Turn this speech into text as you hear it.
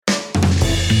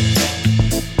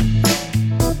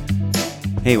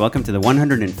Hey, welcome to the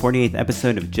 148th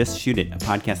episode of Just Shoot It, a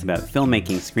podcast about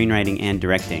filmmaking, screenwriting, and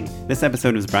directing. This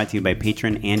episode was brought to you by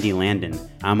patron Andy Landon.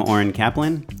 I'm Oren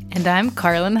Kaplan. And I'm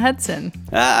Carlin Hudson.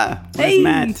 Where's Hey!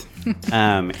 Matt?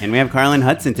 And we have Carlin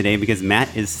Hudson today because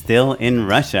Matt is still in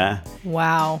Russia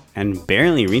Wow. and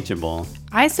barely reachable.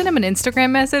 I sent him an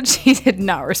Instagram message. He did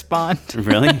not respond.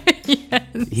 Really?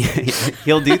 Yes.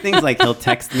 He'll do things like he'll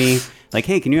text me like,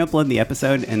 hey, can you upload the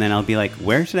episode? And then I'll be like,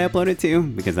 where should I upload it to?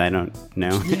 Because I don't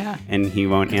know. Yeah. And he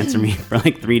won't answer me for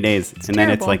like 3 days. And then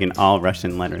it's terrible. like in all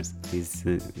Russian letters. He's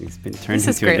been turned This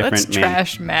is into a great. different Let's man.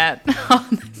 trash Matt on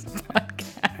this podcast.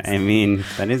 I mean,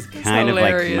 that is kind of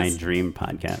like my hilarious. dream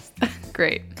podcast.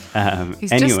 Great.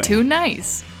 He's Anyway. just too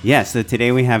nice. Yeah, so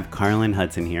today we have Carlin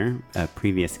Hudson here, a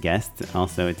previous guest,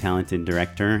 also a talented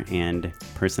director and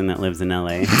person that lives in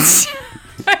LA.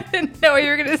 I didn't know what you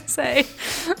were going to say.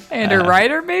 And a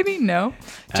writer, maybe? No.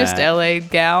 Just LA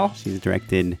gal. She's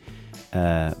directed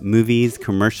movies,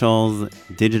 commercials,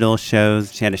 digital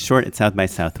shows. She had a short at South by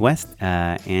Southwest,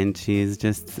 and she's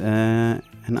just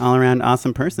an all-around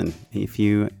awesome person. If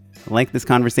you like this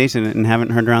conversation and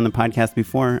haven't heard her on the podcast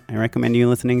before, I recommend you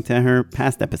listening to her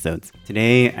past episodes.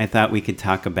 Today, I thought we could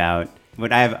talk about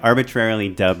what I have arbitrarily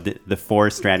dubbed the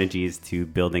 4 strategies to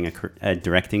building a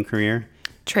directing career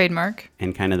Trademark.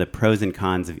 and kind of the pros and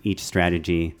cons of each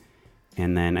strategy.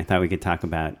 And then I thought we could talk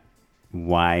about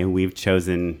why we've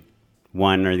chosen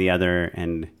one or the other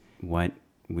and what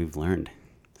we've learned.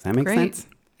 Does that make Great. sense?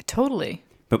 Totally.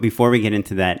 But before we get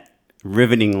into that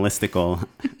riveting listicle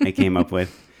I came up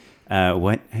with,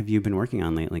 what have you been working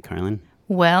on lately, Carlin?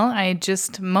 Well, I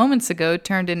just moments ago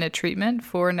turned in a treatment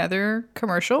for another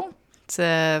commercial. It's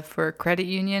for a credit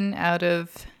union out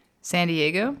of San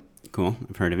Diego. Cool.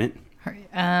 I've heard of it.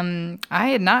 I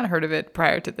had not heard of it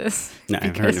prior to this. No,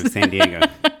 I've heard of San Diego.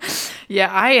 Yeah,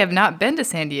 I have not been to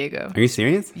San Diego. Are you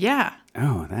serious? Yeah.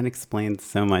 Oh, that explains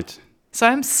so much. So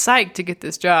I'm psyched to get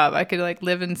this job. I could like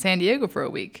live in San Diego for a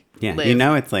week. Yeah, Live. you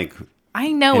know it's like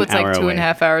I know an it's like hour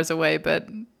 2.5 hours away, but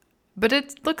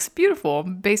it looks beautiful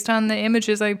based on the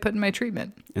images I put in my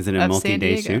treatment. Is it a of San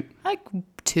multi-day Diego. shoot? Like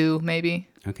 2, maybe.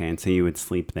 Okay, and so you would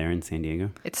sleep there in San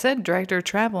Diego? It said director of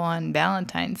travel on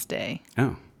Valentine's Day.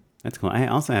 Oh, that's cool. I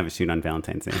also have a shoot on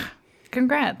Valentine's Day.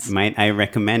 Congrats. Might I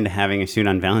recommend having a shoot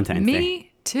on Valentine's Day?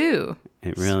 Me too.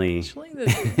 It really, Especially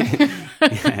this-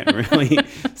 it really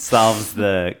solves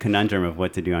the conundrum of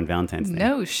what to do on Valentine's Day.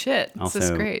 No shit. This Also,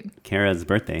 is great. Kara's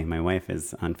birthday, my wife,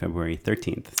 is on February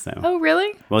 13th. So, Oh,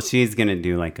 really? well, she's going to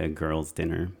do like a girls'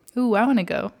 dinner, Ooh, I want to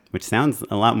go. which sounds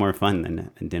a lot more fun than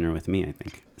a dinner with me, I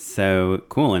think. So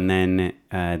cool. And then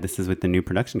this is with the new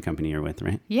production company you're with,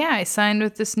 right? Yeah, I signed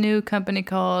with this new company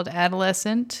called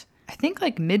Adolescent, I think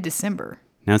like mid-December.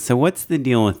 Now, so what's the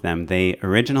deal with them? They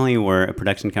originally were a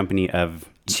production company of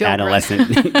Children. adolescent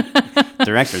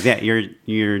directors. Yeah,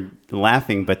 you're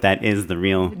laughing, but that is the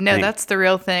real No, thing. that's the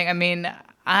real thing. I mean,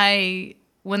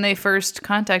 when they first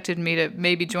contacted me to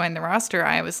maybe join the roster,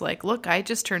 I was like, look, I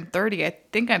just turned 30. I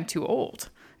think I'm too old.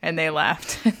 And they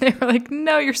laughed. And they were like,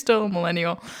 no, you're still a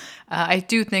millennial. I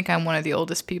do think I'm one of the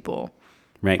oldest people.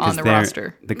 right, on 'cause the they're-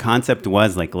 roster. The concept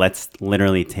was like, let's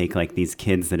literally take like these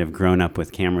kids that have grown up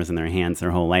with cameras in their hands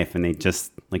their whole life and they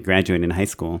just like graduated in high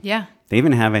school. Yeah. They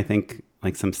even have, I think,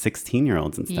 like some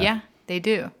 16-year-olds and stuff. Yeah, they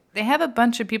do. They have a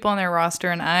bunch of people on their roster,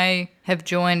 and I have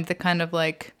joined the kind of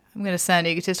like, I'm going to sound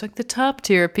egotist, like the top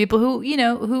tier of people who,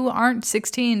 who aren't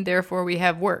 16, therefore we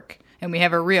have work and we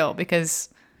have a reel because,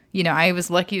 I was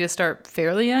lucky to start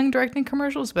fairly young directing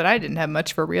commercials, but I didn't have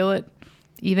much for real at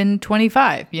even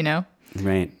 25,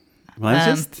 Right. Well, I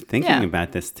was just thinking yeah.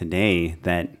 about this today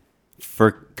that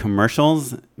for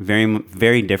commercials, very,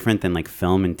 very different than like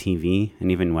film and TV and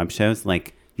even web shows,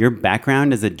 like your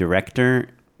background as a director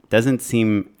doesn't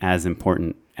seem as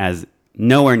important as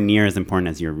nowhere near as important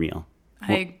as your reel.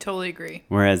 I totally agree.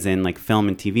 Whereas in like film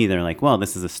and TV, they're like, well,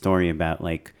 this is a story about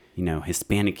like,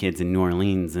 Hispanic kids in New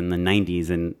Orleans in the 90s.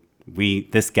 And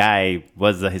this guy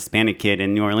was a Hispanic kid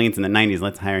in New Orleans in the 90s.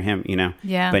 Let's hire him,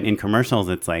 Yeah. But in commercials,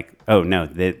 it's like, oh, no,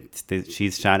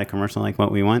 she's shot a commercial like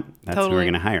what we want. That's who we're Totally.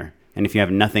 going to hire. And if you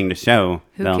have nothing to show,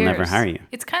 Who they'll never cares? hire you.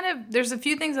 It's kind of, there's a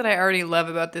few things that I already love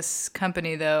about this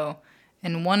company, though.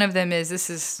 And one of them is this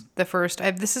is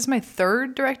my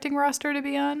 3rd directing roster to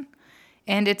be on.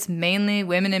 And it's mainly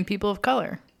women and people of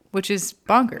color, which is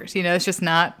bonkers. It's just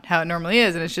not how it normally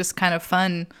is. And it's just kind of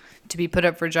fun to be put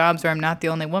up for jobs where I'm not the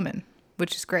only woman,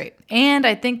 which is great. And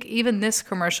I think even this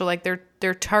commercial, like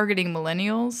they're targeting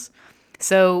millennials.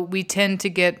 So we tend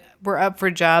to we're up for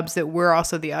jobs that we're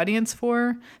also the audience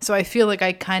for. So I feel like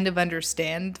I kind of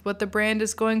understand what the brand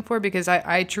is going for because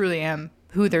I truly am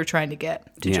who they're trying to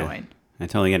get to join. I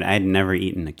totally get it. I had never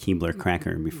eaten a Keebler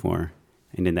cracker before.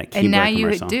 I did that Keebler And now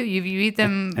commercial. you do. You eat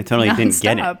them. I totally didn't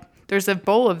get it. nonstop. There's a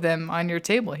bowl of them on your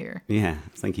table here. Yeah.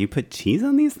 It's like, you put cheese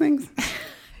on these things?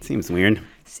 Seems weird.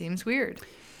 Seems weird.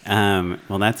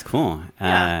 Well, that's cool.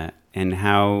 Yeah. And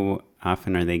how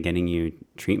often are they getting you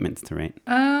treatments to write?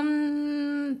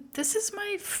 This is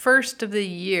my first of the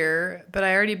year, but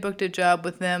I already booked a job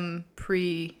with them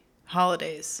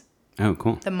pre-holidays. Oh,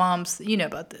 cool. The moms, you know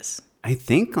about this. I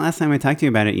think last time I talked to you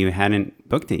about it, you hadn't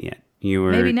booked it yet. You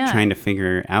were Maybe not. trying to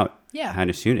figure out Yeah. how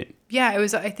to shoot it. Yeah, it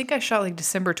was. I think I shot like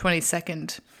December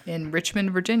 22nd in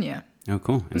Richmond, Virginia. Oh,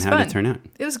 cool. And was how did fun. it turn out?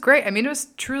 It was great. I mean, it was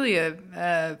truly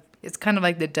it's kind of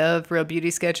like the Dove Real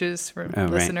Beauty sketches for Oh, right.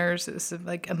 listeners. It's a,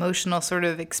 like emotional sort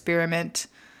of experiment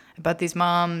about these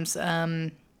moms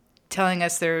telling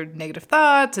us their negative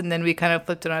thoughts, and then we kind of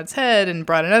flipped it on its head and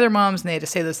brought in other moms, and they had to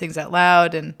say those things out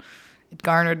loud, and it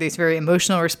garnered these very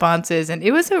emotional responses. And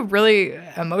it was a really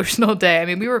emotional day. I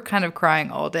mean, we were kind of crying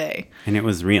all day. And it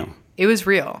was real. It was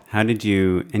real. How did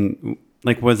you, and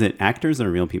like, was it actors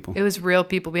or real people? It was real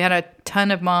people. We had a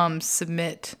ton of moms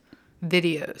submit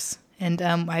videos, and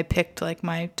I picked like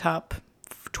my top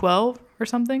 12 or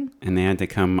something. And they had to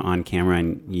come on camera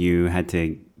and you had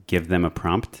to give them a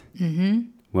prompt? Mm-hmm.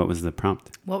 What was the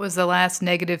prompt? What was the last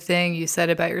negative thing you said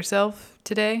about yourself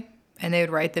today? And they would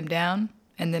write them down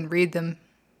and then read them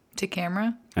to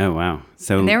camera. Oh, wow.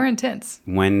 So And they were intense,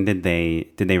 when did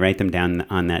they write them down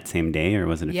on that same day, or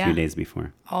was it a Yeah. few days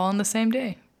before? all on the same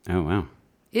day. Oh, wow.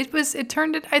 I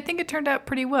think it turned out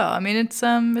pretty well. I mean, it's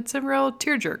a real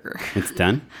tearjerker. It's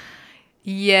done?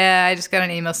 Yeah, I just got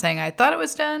an email saying I thought it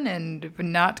was done, and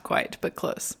not quite, but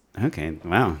close. Okay.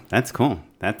 Wow. That's cool.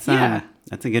 That's Yeah.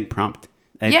 that's a good prompt.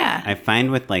 Yeah. I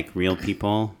find with like real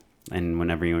people, and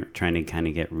whenever you're trying to kind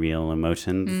of get real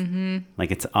emotions,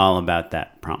 like it's all about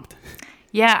that prompt.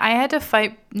 Yeah, I had to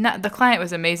fight. Not the client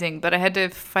was amazing, but I had to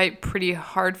fight pretty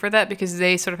hard for that because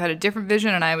they sort of had a different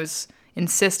vision, and I was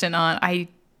insistent on, I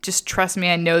just trust me,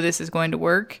 I know this is going to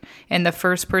work. And the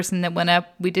first person that went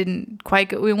up, we didn't quite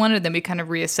get what we wanted. Then we kind of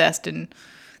reassessed and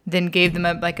then gave them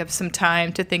some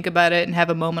time to think about it and have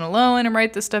a moment alone and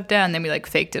write the stuff down. Then we like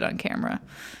faked it on camera,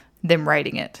 them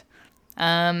writing it,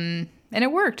 and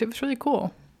it worked. It was really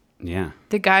cool. Yeah.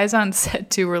 The guys on set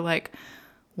too were like,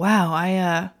 "Wow,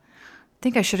 I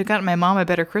think I should have gotten my mom a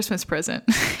better Christmas present."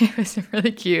 It was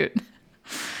really cute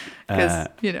because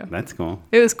That's cool.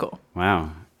 it was cool.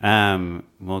 Wow.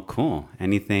 Well, cool.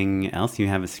 Anything else? You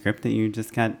have a script that you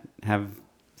just have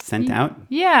sent out?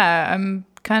 Yeah, I'm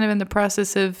kind of in the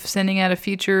process of sending out a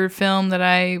feature film that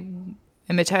I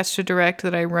am attached to direct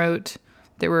that I wrote.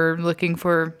 That we're looking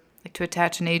for to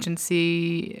attach an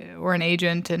agency or an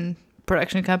agent, and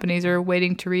production companies are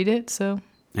waiting to read it. So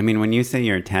I mean, when you say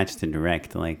you're attached to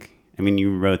direct, like, I mean,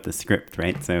 you wrote the script,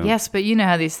 right? So yes, but you know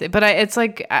how these things. But it's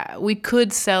like we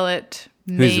could sell it.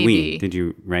 Who's Maybe. we? Did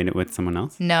you write it with someone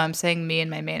else? No, I'm saying me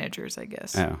and my managers, I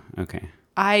guess. Oh, okay.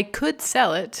 I could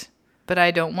sell it, but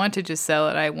I don't want to just sell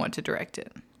it. I want to direct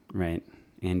it. Right.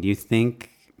 And do you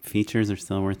think features are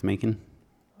still worth making?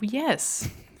 Yes.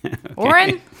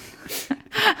 Oren?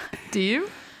 Do you?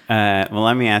 Well,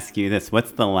 let me ask you this.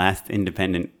 What's the last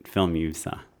independent film you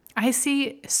saw? I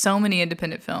see so many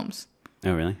independent films.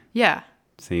 Oh, really? Yeah.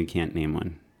 So you can't name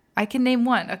one? I can name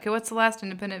one. Okay, what's the last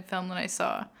independent film that I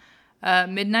saw?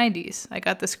 Mid-90s. I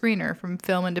got the screener from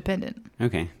Film Independent.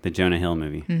 Okay. The Jonah Hill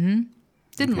movie.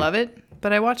 Didn't love it,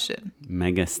 but I watched it.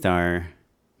 Mega star,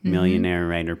 millionaire,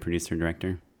 writer, producer,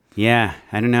 director. Yeah.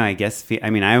 I don't know. I guess,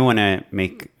 I mean, I want to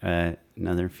make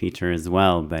another feature as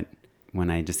well, but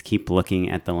when I just keep looking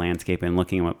at the landscape and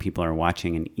looking at what people are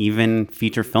watching, and even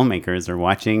feature filmmakers are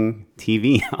watching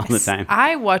TV all the time.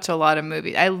 I watch a lot of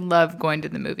movies. I love going to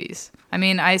the movies. I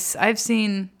mean, I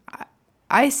see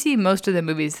most of the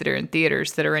movies that are in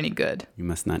theaters that are any good. You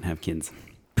must not have kids.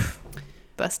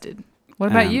 Busted.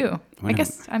 What about you? what I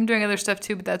guess I'm doing other stuff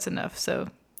too, but that's enough. So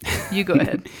you go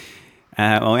ahead.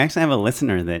 Well, we actually have a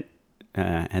listener that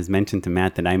has mentioned to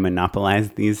Matt that I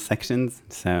monopolize these sections.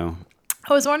 So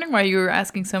I was wondering why you were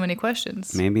asking so many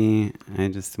questions. maybe I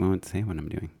just won't say what I'm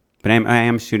doing. But I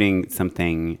am shooting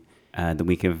something the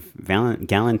week of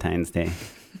Valentine's Day.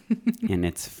 And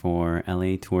it's for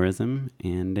LA Tourism.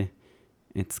 And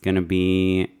it's going to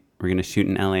be, we're going to shoot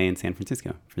in LA and San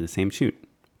Francisco for the same shoot,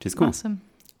 which is cool. Awesome.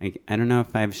 I don't know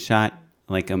if I've shot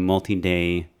like a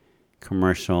multi-day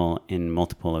commercial in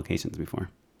multiple locations before.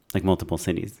 like multiple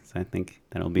cities. So I think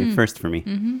that'll be a first for me.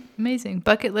 Amazing.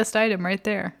 Bucket list item right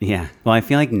there. Yeah. Well, I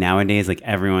feel like nowadays, like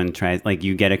everyone tries, like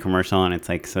you get a commercial and it's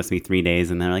like supposed to be 3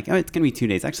 days and they're like, oh, it's going to be 2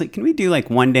 days. Actually, can we do like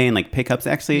 1 day and like pickups?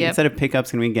 Actually, instead of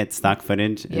pickups, can we get stock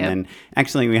footage? And then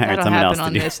actually we hired someone else to do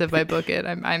it. That'll happen on this if I book it.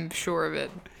 I'm sure of it.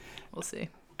 We'll see.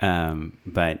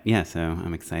 But yeah, so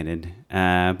I'm excited.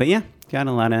 But yeah, got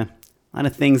a lot of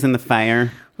things in the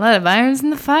fire. A lot of irons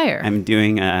in the fire. I'm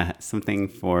doing something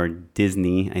for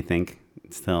Disney, I think.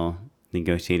 Still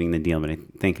negotiating the deal, but I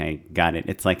think I got it.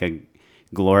 It's like a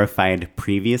glorified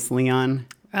Previously On.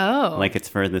 Oh. Like it's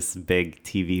for this big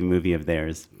TV movie of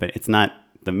theirs. But it's not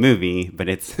the movie, but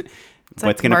it's what's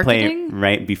like going to play marketing?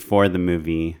 right before the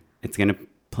movie. It's going to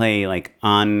play like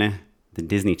on the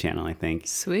Disney Channel, I think.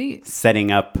 Sweet.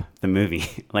 Setting up the movie.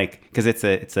 Like, because it's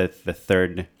the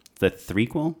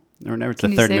threequel or whatever. It's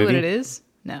Can the you third say movie. what it is?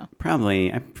 No.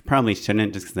 I probably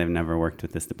shouldn't just because I've never worked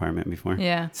with this department before.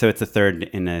 Yeah. So it's a third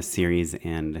in a series,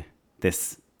 and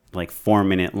this like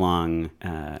 4-minute long.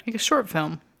 Like a short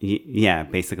film. Yeah,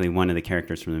 basically one of the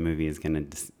characters from the movie is going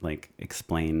to like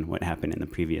explain what happened in the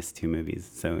previous 2 movies.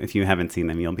 So if you haven't seen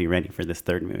them, you'll be ready for this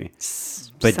third movie.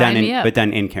 But Sign me up.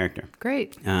 done in character.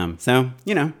 Great. So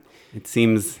it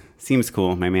seems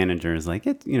cool. My manager is like,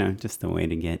 it's just a way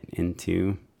to get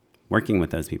into working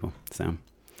with those people. So.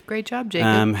 Great job,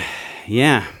 Jacob.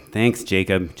 Yeah, thanks,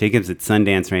 Jacob. Jacob's at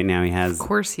Sundance right now. He has, of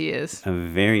course he is. a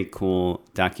very cool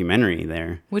documentary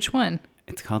there. Which one?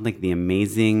 It's called like The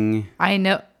Amazing. I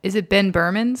know. Is it Ben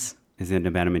Berman's? Is it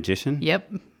about a magician?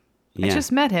 Yep. Yeah. I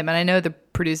just met him, and I know the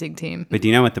producing team. But do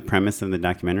you know what the premise of the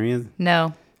documentary is?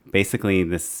 No. Basically,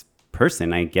 this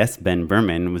person, I guess Ben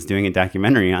Berman, was doing a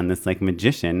documentary on this like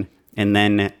magician, and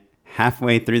then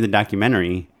halfway through the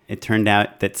documentary, it turned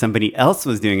out that somebody else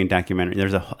was doing a documentary.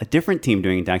 There's a different team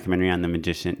doing a documentary on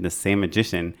the same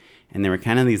magician. And there were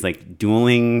kind of these like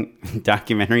dueling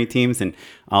documentary teams and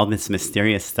all this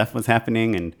mysterious stuff was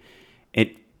happening. And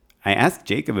I asked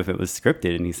Jacob if it was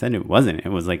scripted and he said it wasn't. It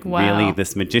was like really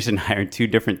this magician hired 2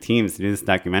 different teams to do this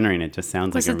documentary and it just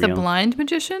sounds Was like it The Blind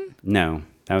Magician? No,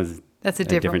 that's a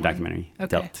different one. documentary.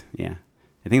 Okay. Dealt. Yeah.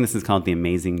 I think this is called The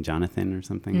Amazing Jonathan or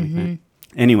something like that.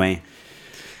 Anyway.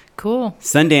 Cool.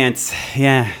 Sundance,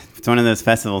 yeah, it's one of those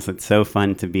festivals that's so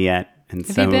fun to be at and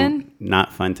Have so you been?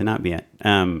 not fun to not be at.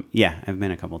 Yeah, I've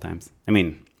been a couple times. I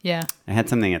mean, Yeah. I had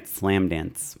something at Slam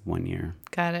Dance one year,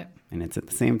 Got it. and it's at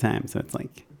the same time, so it's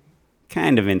like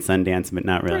kind of in Sundance, but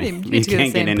not really. Pretty, you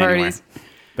can't get in parties. anywhere.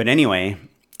 But anyway,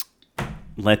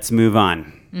 let's move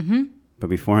on. Mm-hmm. But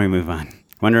before we move on, I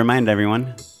want to remind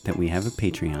everyone that we have a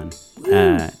Patreon.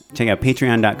 Check out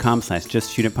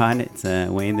patreon.com/justshootitpod. It's a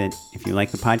way that if you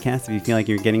like the podcast, if you feel like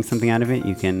you're getting something out of it,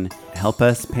 you can help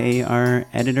us pay our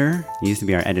editor. He used to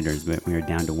be our editors, but we are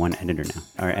down to 1 editor now.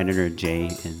 Our editor, Jay,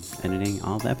 is editing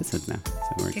all the episodes now.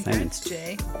 So we're excited. Congrats,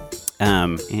 Jay.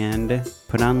 And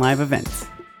put on live events.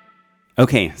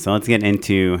 Okay, so let's get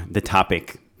into the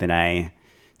topic that I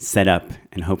set up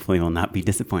and hopefully will not be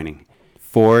disappointing.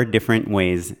 4 different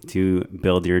ways to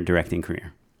build your directing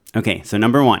career. Okay, so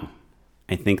number 1,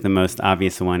 I think the most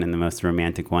obvious one and the most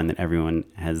romantic one that everyone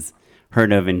has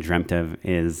heard of and dreamt of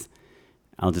is,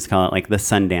 I'll just call it like the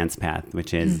Sundance path,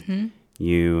 which is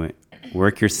you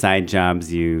work your side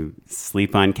jobs, you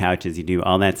sleep on couches, you do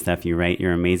all that stuff, you write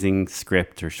your amazing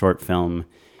script or short film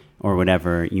or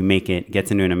whatever, you make it,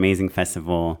 gets into an amazing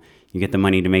festival, you get the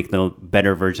money to make the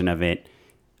better version of it,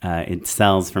 it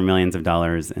sells for millions of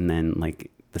dollars, and then like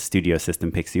the studio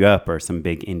system picks you up or some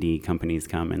big indie companies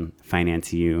come and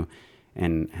finance you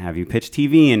and have you pitch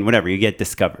TV and whatever, you get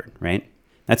discovered, right?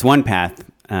 That's one path,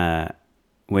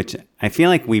 which I feel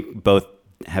like we both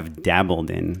have dabbled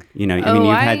in. You know, I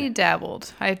mean, you've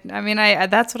dabbled. I mean,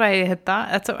 that's what I had thought.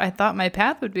 That's what I thought my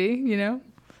path would be, you know,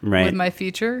 right. With my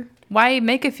feature. Why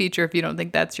make a feature if you don't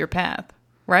think that's your path,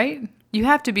 right? You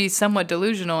have to be somewhat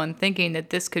delusional in thinking that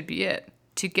this could be it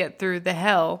to get through the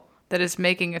hell that is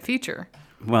making a feature.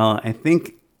 Well, I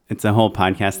think it's a whole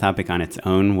podcast topic on its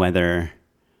own, whether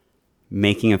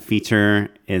making a feature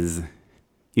is,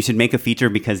 you should make a feature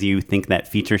because you think that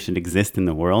feature should exist in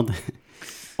the world,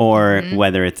 or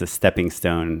whether it's a stepping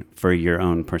stone for your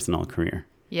own personal career.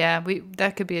 Yeah,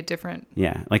 that could be a different...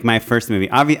 Yeah, like my first movie,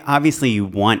 obviously you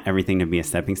want everything to be a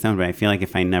stepping stone, but I feel like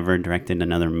if I never directed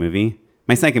another movie,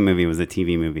 my second movie was a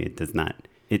TV movie. It does not.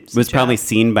 It was probably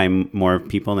seen by more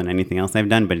people than anything else I've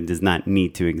done, but it does not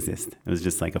need to exist. It was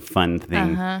just like a fun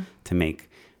thing to make.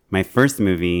 My first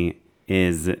movie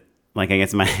is, like, I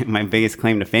guess my biggest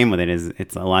claim to fame with it is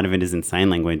a lot of it is in sign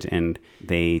language, and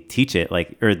they teach it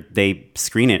or they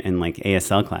screen it in like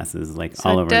ASL classes, like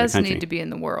all over the country. So it does need to be in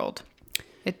the world.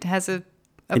 It has a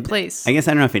a place. I guess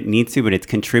I don't know if it needs to, but it's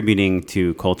contributing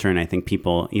to culture. And I think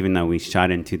people, even though we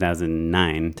shot in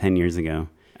 2009, 10 years ago,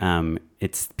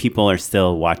 it's people are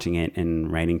still watching it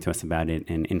and writing to us about it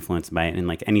and influenced by it. And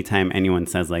like anytime anyone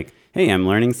says like, hey, I'm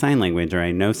learning sign language, or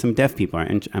I know some deaf people, or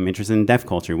I'm interested in deaf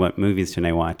culture, what movies should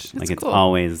I watch? That's like it's cool.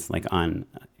 always like on,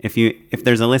 if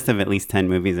there's a list of at least 10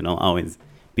 movies, it'll always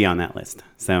be on that list.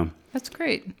 So That's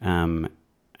great.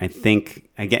 I think,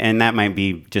 and that might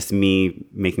be just me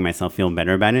making myself feel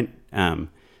better about it.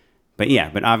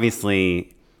 But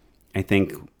obviously, I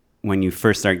think when you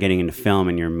first start getting into film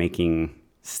and you're making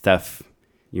stuff,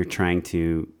 you're trying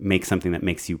to make something that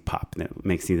makes you pop, that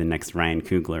makes you the next Ryan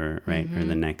Coogler, right? Or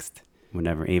the next,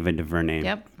 whatever, Ava DuVernay.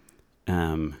 Yep.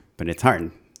 But it's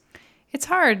hard. It's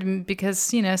hard because,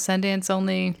 Sundance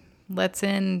only lets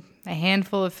in a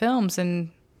handful of films,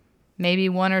 and maybe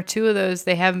one or two of those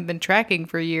they haven't been tracking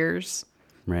for years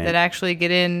Right. that actually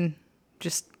get in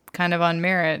just kind of on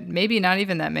merit. Maybe not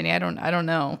even that many. I don't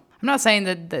know. I'm not saying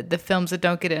that the films that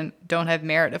don't get in don't have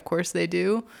merit. Of course they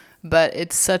do, but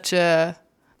it's such a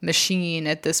machine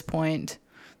at this point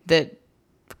that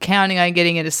counting on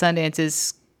getting into Sundance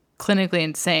is clinically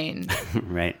insane.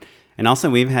 Right. And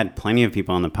also, we've had plenty of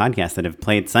people on the podcast that have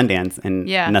played Sundance, and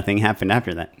nothing happened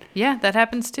after that. Yeah, that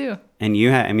happens too. And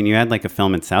you had like a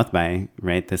film at South by,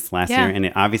 right, this last year,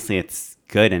 and obviously it's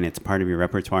good and it's part of your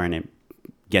repertoire and it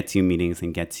gets you meetings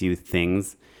and gets you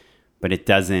things, but it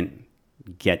doesn't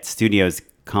get studios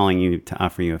calling you to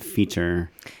offer you a feature.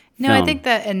 No, film. I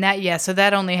think so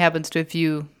that only happens to a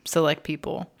few select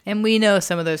people. And we know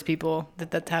some of those people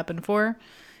that's happened for.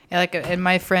 Like in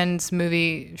my friend's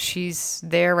movie, she's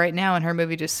there right now, and her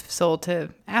movie just sold to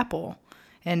Apple,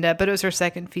 and but it was her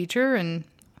second feature, and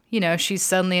she's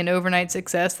suddenly an overnight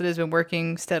success that has been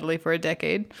working steadily for a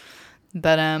decade.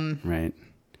 But right,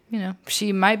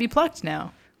 she might be plucked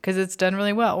now because it's done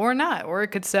really well, or not, or it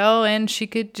could sell, and she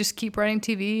could just keep writing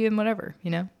TV and whatever,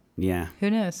 Yeah, who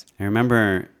knows? I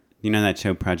remember, that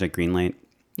show Project Greenlight.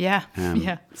 Yeah,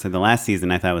 yeah. So the last season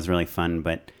I thought was really fun,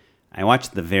 but I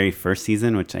watched the very first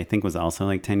season, which I think was also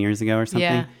like 10 years ago or something.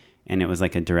 Yeah. And it was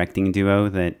like a directing duo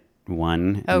that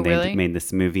won. Oh, and they really? made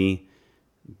this movie,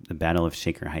 The Battle of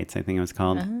Shaker Heights, I think it was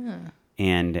called. Ah.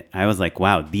 And I was like,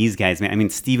 wow, these guys, man. I mean,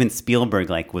 Steven Spielberg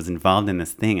like was involved in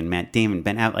this thing, and Matt Damon,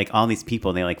 Ben Affleck, like all these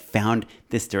people, they like found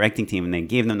this directing team and they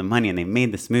gave them the money and they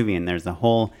made this movie, and there's a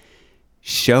whole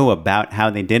show about how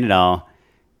they did it all.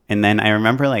 And then I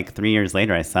remember like 3 years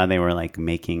later, I saw they were like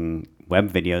making web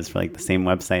videos for like the same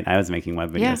website I was making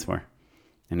web videos for.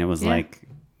 And it was didn't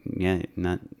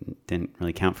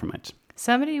really count for much.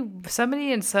 Somebody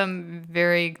in some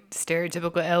very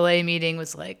stereotypical LA meeting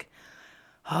was like,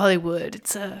 Hollywood,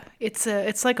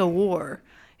 it's like a war.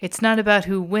 It's not about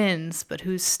who wins, but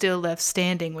who's still left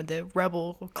standing when the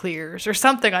rubble clears, or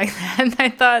something like that. And I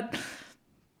thought,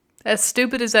 as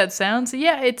stupid as that sounds,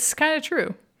 yeah, it's kind of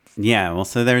true. Yeah, well,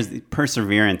 so there's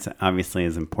perseverance obviously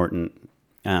is important.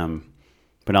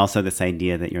 But also this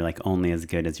idea that you're like only as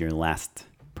good as your last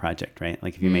project, right?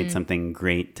 Like if you made something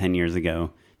great 10 years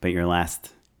ago, but your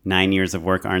last 9 years of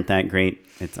work aren't that great,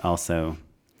 it's also...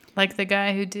 Like the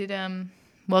guy who did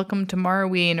Welcome to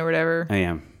Marween or whatever. Oh,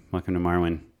 yeah. Welcome to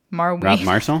Marwin. Marween. Rob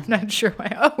Marshall? Not sure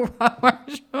why. Oh, Rob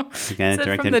Marshall. The guy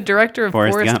that from the director of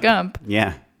Forrest Gump.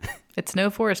 Yeah. It's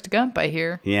no Forrest Gump, I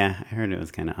hear. Yeah, I heard it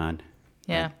was kind of odd.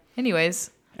 Yeah.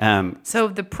 Anyways. So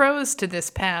the pros to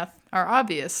this path are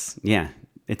obvious. Yeah.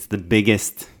 It's the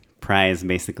biggest prize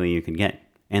basically you can get,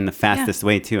 and the fastest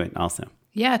way to it also.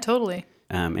 Yeah, totally.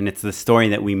 And it's the story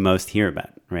that we most hear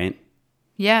about, right?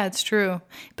 Yeah, it's true.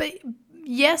 But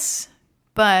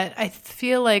I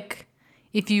feel like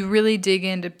if you really dig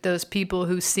into those people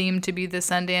who seem to be the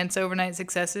Sundance overnight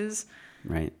successes,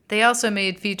 right? They also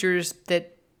made features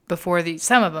that before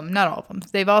some of them, not all of them,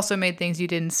 they've also made things you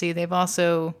didn't see. They've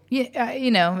also,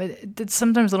 it's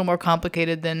sometimes a little more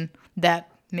complicated than that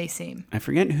may seem. I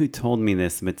forget who told me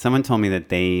this, but someone told me that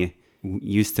they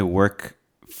used to work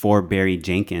for Barry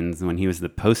Jenkins when he was the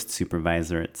post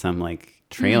supervisor at some like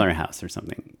trailer house or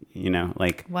something,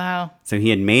 Wow. So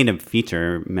he had made a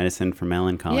feature, Medicine for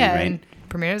Melancholy, right? And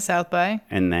premiered at South by.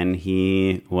 And then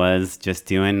he was just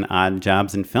doing odd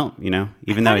jobs in film, even though it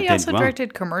did well. He also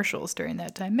directed commercials during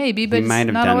that time, maybe, but he might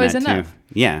have not done always that enough. Too.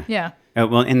 Yeah. Yeah.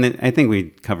 Well, I think we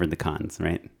covered the cons,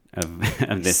 right, of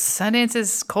this. Sundance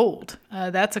is cold.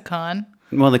 That's a con.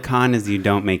 Well, the con is you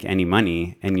don't make any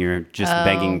money, and you're just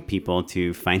begging people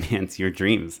to finance your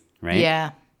dreams, right?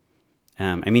 Yeah.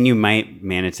 You might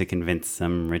manage to convince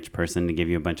some rich person to give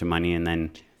you a bunch of money, and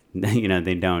then,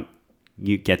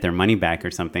 you get their money back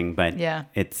or something. But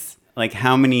it's like,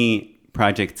 how many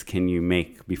projects can you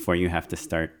make before you have to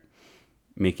start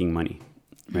making money?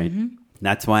 right?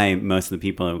 That's why most of the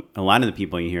people, a lot of the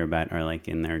people you hear about are like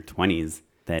in their 20s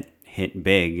that hit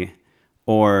big,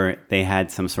 or they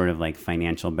had some sort of like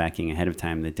financial backing ahead of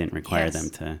time that didn't require Yes. them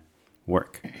to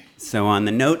work. So on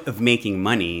the note of making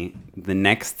money, the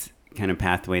next kind of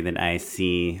pathway that I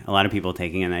see a lot of people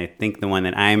taking, and I think the one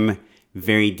that I'm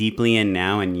very deeply in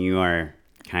now, and you are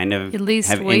kind of At least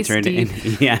have waist entered in,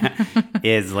 deep.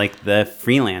 is like the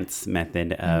freelance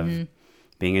method of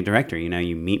being a director. You know,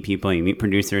 you meet people, you meet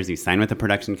producers, you sign with a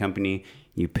production company,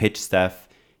 you pitch stuff,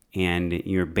 and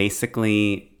you're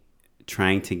basically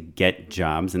trying to get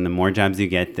jobs. And the more jobs you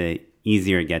get, the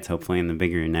easier it gets, hopefully, and the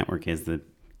bigger your network is, the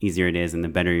easier it is, and the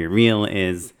better your reel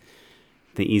is,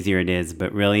 the easier it is.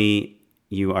 But really,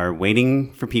 you are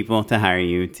waiting for people to hire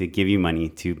you to give you money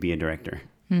to be a director.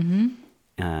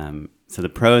 So the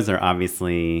pros are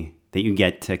obviously that you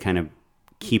get to kind of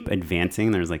keep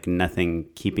advancing. There's like nothing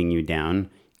keeping you down.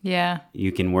 Yeah.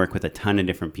 You can work with a ton of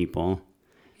different people.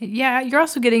 Yeah, you're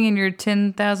also getting in your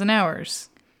 10,000 hours,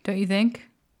 don't you think?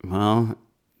 Well,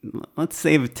 let's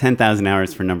save 10,000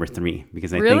 hours for number 3,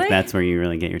 because I Really? think that's where you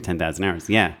really get your 10,000 hours.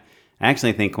 Yeah. I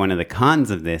actually think one of the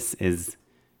cons of this is,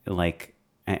 like,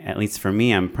 at least for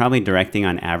me, I'm probably directing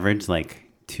on average like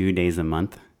 2 days a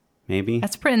month, maybe.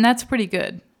 That's pretty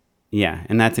good. Yeah.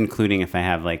 And that's including if I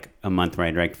have like a month where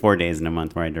I direct 4 days and a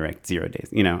month where I direct 0 days,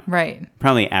 you know, Right.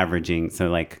 probably averaging. So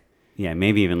like, yeah,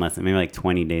 maybe even less, maybe like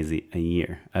 20 days a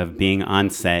year of being on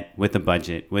set with a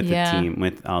budget, with Yeah. a team,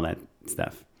 with all that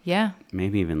stuff. Yeah.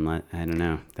 Maybe even less. I don't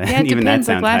know. Yeah, it even depends.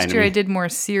 that Like sounds high last to year me. I did more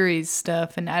series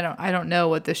stuff, and I don't know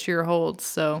what this year holds,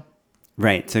 so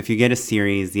Right. So if you get a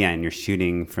series, yeah, and you're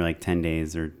shooting for like 10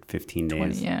 days or 15 days.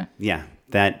 20, yeah. Yeah,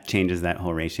 that changes that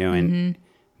whole ratio. And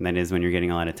that is when you're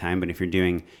getting a lot of time. But if you're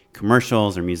doing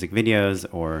commercials or music videos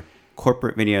or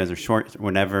corporate videos or shorts or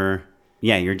whatever,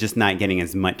 yeah, you're just not getting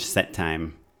as much set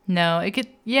time. No,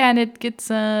 and it gets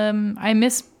I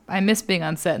miss being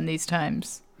on set in these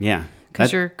times. Yeah.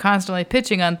 Because you're constantly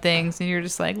pitching on things and you're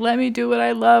just like, let me do what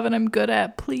I love and I'm good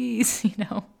at, please, you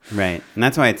know. Right. And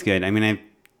that's why it's good. I mean, I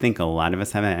think a lot of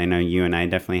us have it. I know you and I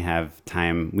definitely have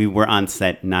time. We were on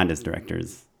set not as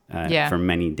directors for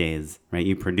many days, right?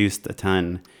 You produced a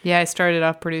ton. Yeah, I started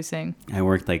off producing. I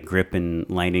worked like grip and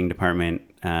lighting department.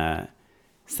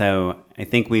 So I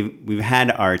think we've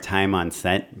had our time on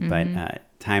set, but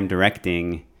time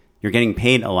directing, you're getting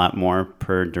paid a lot more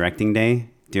per directing day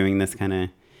doing this kind of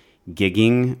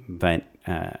gigging, but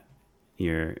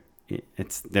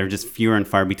they're just fewer and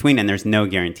far between, and there's no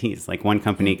guarantees. Like one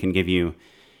company can give you,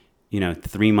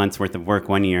 3 months worth of work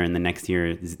one year, and the next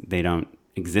year they don't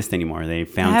exist anymore. They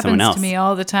found someone else. It happens to me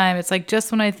all the time. It's like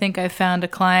just when I think I found a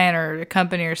client or a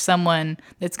company or someone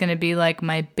that's going to be like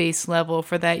my base level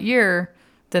for that year,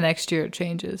 the next year it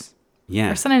changes.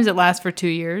 Yeah. Or sometimes it lasts for 2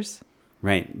 years.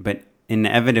 Right. But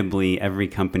inevitably, every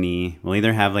company will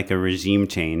either have like a regime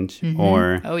change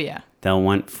or Oh, yeah. they'll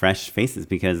want fresh faces,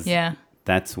 because Yeah.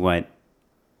 that's what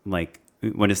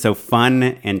is so fun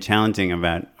and challenging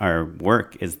about our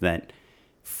work is that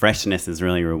freshness is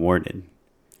really rewarded.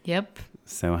 Yep.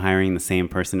 So hiring the same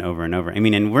person over and over. I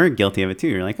mean, and we're guilty of it too.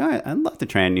 You're like, oh, I'd love to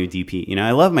try a new DP.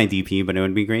 I love my DP, but it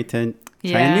would be great to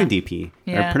try a new DP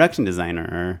or production designer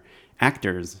or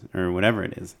actors or whatever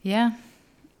it is. Yeah.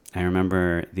 I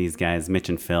remember these guys, Mitch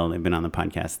and Phil, they've been on the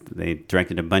podcast. They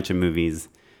directed a bunch of movies.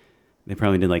 They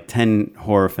probably did like 10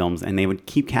 horror films, and they would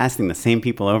keep casting the same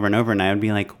people over and over. And I would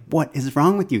be like, what is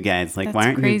wrong with you guys? Like, why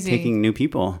aren't you taking new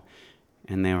people?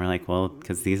 And they were like, well,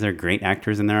 because these are great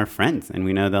actors and they're our friends, and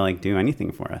we know they'll like do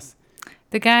anything for us.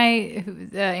 The guy,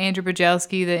 Andrew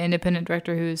Bujalski, the independent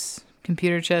director whose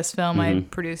Computer Chess film I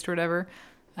produced or whatever,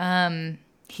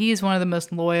 he's one of the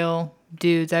most loyal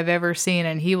dudes I've ever seen,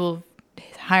 and he will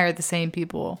hire the same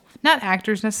people, not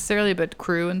actors necessarily, but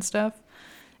crew and stuff.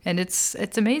 And it's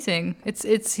amazing.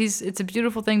 It's a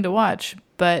beautiful thing to watch.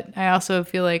 But I also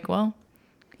feel like, well,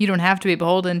 you don't have to be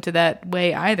beholden to that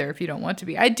way either if you don't want to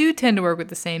be. I do tend to work with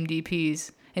the same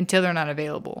DPs until they're not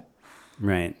available.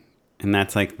 Right. And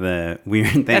that's like the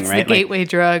weird thing, that's right? That's the gateway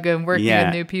drug of working Yeah.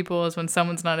 with new people is when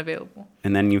someone's not available.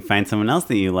 And then you find someone else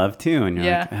that you love too, and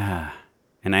you're like, ah.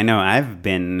 And I know I've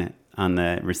been on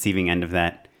the receiving end of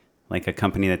that, like a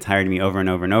company that's hired me over and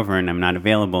over and over, and I'm not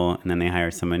available, and then they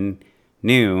hire someone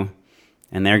new,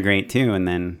 and they're great too, and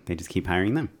then they just keep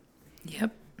hiring them.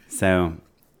 Yep. So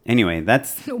anyway,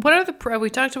 that's... What are the pros? We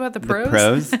talked about the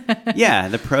pros? The pros? Yeah,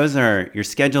 the pros are your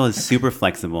schedule is super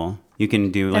flexible. You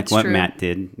can do like That's what true. Matt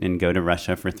did and go to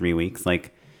Russia for 3 weeks.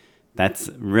 Like, that's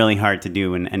really hard to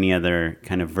do in any other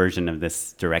kind of version of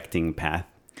this directing path.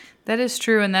 That is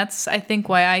true, and that's, I think,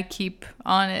 why I keep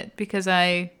on it, because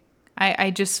I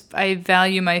I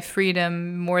value my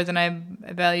freedom more than I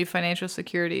value financial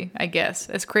security, I guess.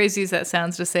 As crazy as that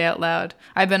sounds to say out loud.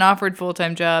 I've been offered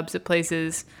full-time jobs at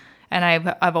places, and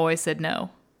I've always said no.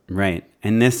 Right.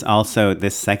 And this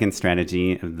second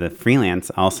strategy of the freelance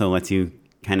also lets you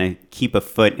kind of keep a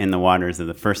foot in the waters of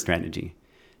the first strategy.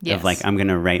 Yes. Of like, I'm going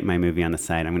to write my movie on the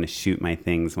side. I'm going to shoot my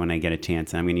things when I get a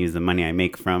chance. And I'm going to use the money I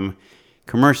make from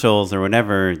commercials or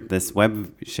whatever, this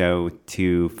web show,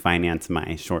 to finance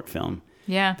my short film.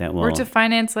 Yeah. Or to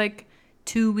finance like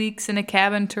 2 weeks in a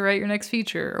cabin to write your next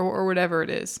feature or whatever it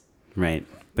is. Right.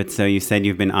 But so you said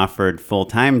you've been offered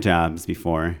full-time jobs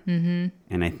before. Mm-hmm.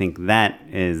 And I think that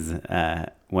is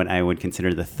what I would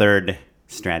consider the third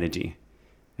strategy.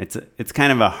 It's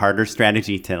kind of a harder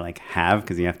strategy to like have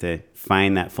because you have to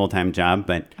find that full-time job,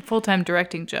 but a full-time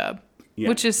directing job, yeah.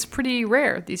 Which is pretty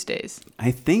rare these days.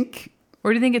 I think.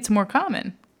 Or do you think it's more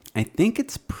common? I think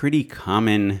it's pretty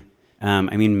common.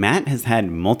 I mean, Matt has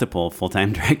had multiple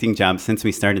full-time directing jobs since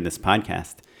we started this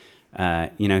podcast.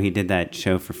 He did that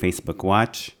show for Facebook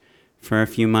Watch for a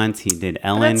few months. He did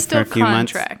Ellen for a few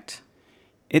months.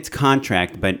 It's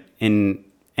contract, but in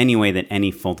any way that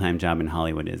any full-time job in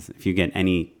Hollywood is. If you get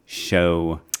any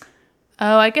show.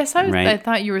 Oh, I guess I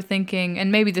thought you were thinking,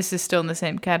 and maybe this is still in the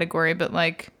same category, but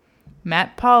like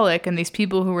Matt Pollock and these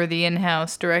people who were the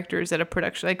in-house directors at a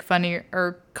production, like Funny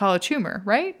or College Humor,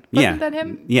 right? Wasn't that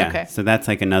him? Yeah. Okay. So that's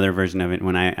like another version of it.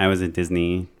 When I was at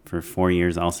Disney for 4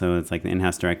 years also, it's like the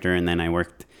in-house director. And then I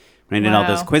worked, when I did all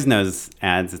those Quiznos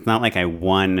ads, it's not like I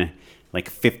won like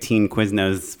 15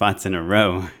 Quiznos spots in a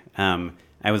row.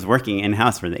 I was working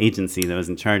in-house for the agency that was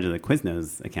in charge of the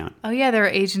Quiznos account. Oh, yeah, there are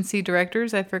agency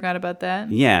directors. I forgot about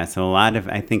that. Yeah, so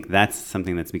I think that's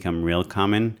something that's become real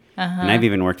common. Uh-huh. And I've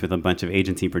even worked with a bunch of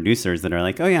agency producers that are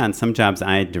like, oh, yeah, on some jobs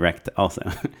I direct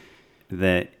also.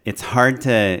 That it's hard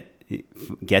to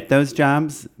get those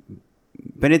jobs,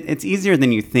 but it's easier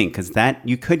than you think because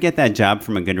you could get that job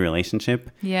from a good relationship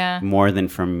more than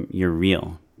from your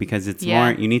reel because it's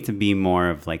more, you need to be more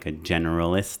of like a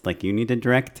generalist. Like you need to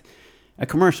direct a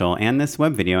commercial and this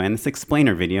web video and this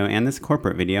explainer video and this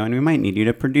corporate video. And we might need you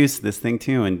to produce this thing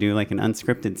too and do like an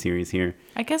unscripted series here.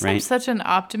 I guess I'm such an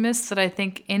optimist that I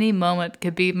think any moment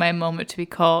could be my moment to be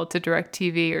called to direct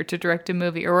TV or to direct a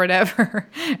movie or whatever.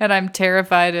 And I'm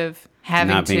terrified of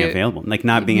having not being available, like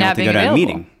not being able to go to a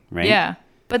meeting, right? Yeah.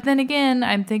 But then again,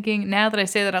 I'm thinking now that I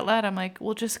say that out loud, I'm like,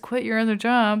 well, just quit your other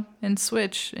job and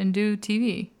switch and do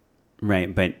TV.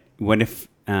 Right. But what if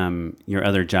your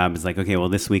other job is like, okay, well,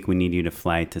 this week we need you to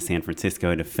fly to San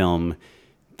Francisco to film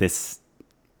this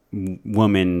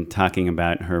woman talking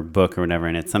about her book or whatever,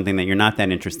 and it's something that you're not that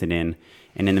interested in.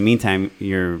 And in the meantime,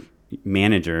 your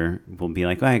manager will be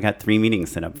like, oh, I got 3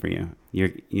 meetings set up for you.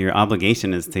 Your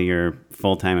obligation is to your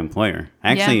full-time employer.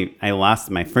 I lost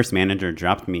my first manager,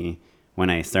 dropped me when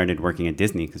I started working at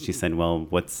Disney because she said, well,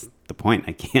 what's the point?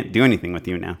 I can't do anything with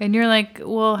you now. And you're like,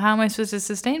 well, how am I supposed to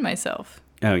sustain myself?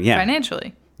 Oh, yeah.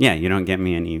 Financially. Yeah, you don't get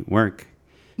me any work.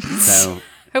 So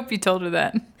hope you told her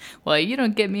that. Well, you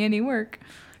don't get me any work.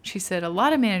 She said, a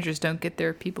lot of managers don't get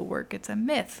their people work. It's a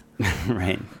myth.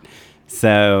 Right.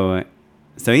 So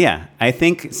yeah, I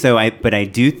think so. But I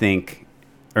do think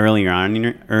earlier on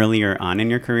in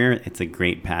your career, it's a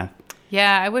great path.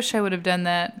 Yeah, I wish I would have done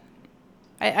that.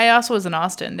 I also was in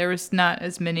Austin. There was not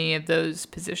as many of those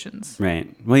positions. Right.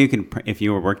 Well, you could, if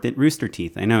you worked at Rooster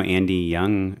Teeth. I know Andy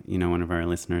Young, one of our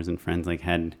listeners and friends, like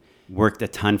had worked a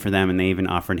ton for them, and they even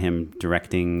offered him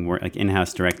directing work, like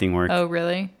in-house directing work. Oh,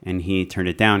 really? And he turned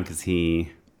it down because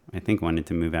he, I think, wanted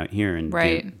to move out here and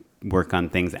work on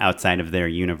things outside of their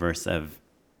universe of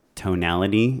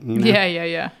tonality.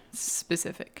 Yeah.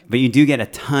 Specific. But you do get a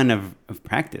ton of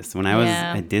practice. When I was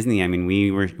at Disney, I mean,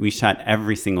 we shot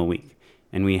every single week.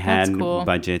 And we had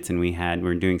budgets, and we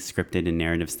were doing scripted and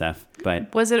narrative stuff.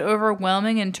 But was it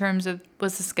overwhelming in terms of,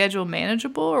 was the schedule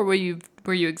manageable, or were you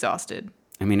exhausted?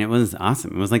 I mean, it was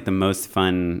awesome. It was like the most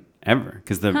fun ever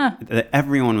because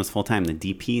everyone was full time. The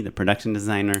DP, the production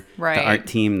designer, the art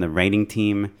team, the writing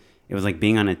team. It was like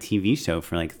being on a TV show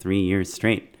for like 3 years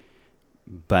straight.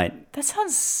 But that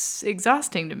sounds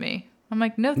exhausting to me. I'm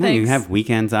like, no, thanks. No, you have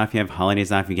weekends off, you have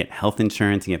holidays off, you get health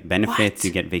insurance, you get benefits,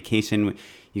 you get vacation.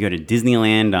 You go to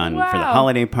Disneyland for the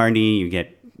holiday party. You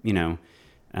get,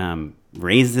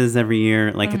 raises every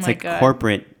year. Like it's like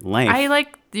corporate life.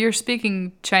 You're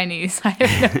speaking Chinese. I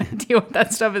have no idea what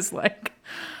that stuff is like.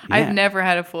 Yeah. I've never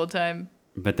had a full-time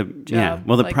job.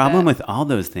 Well, the problem with all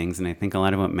those things, and I think a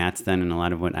lot of what Matt's done and a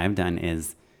lot of what I've done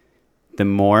is the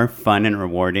more fun and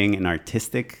rewarding and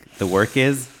artistic the work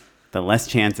is, the less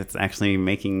chance it's actually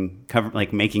making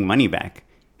money back.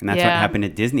 And that's what happened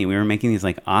at Disney. We were making these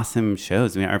like awesome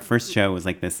shows. Our first show was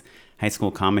like this High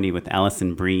School Comedy with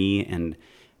Alison Brie and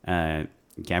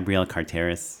Gabrielle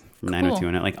Carteris from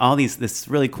 90210. Like all this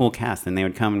really cool cast, and they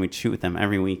would come and we'd shoot with them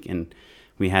every week. And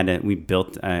we had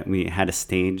a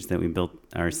stage that we built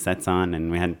our sets on,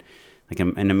 and we had like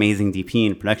an amazing DP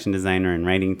and production designer and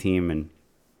writing team, and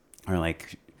or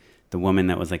like the woman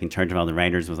that was like in charge of all the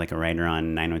writers was like a writer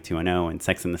on 90210 and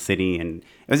Sex and the City, and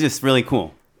it was just really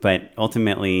cool. But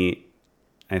ultimately,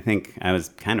 I think I was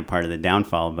kind of part of the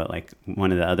downfall, but like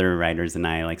one of the other writers and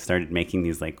I like started making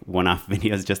these like one-off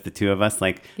videos, just the two of us,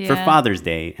 like for Father's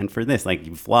Day and for this, like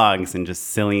vlogs and just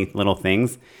silly little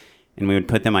things. And we would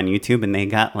put them on YouTube, and they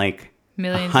got like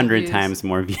millions 100 times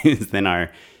more views than our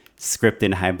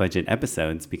scripted high-budget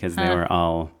episodes, because they were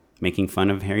all making fun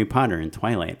of Harry Potter and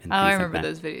Twilight and things I remember like that.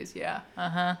 those videos,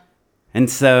 yeah. And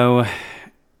so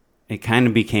it kind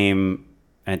of became,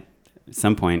 at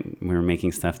some point, we were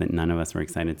making stuff that none of us were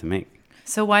excited to make.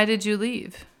 So why did you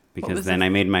leave? Because then I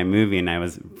made my movie, and I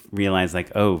realized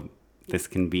like, oh, this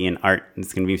can be an art.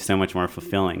 This can be so much more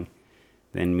fulfilling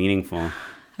than meaningful.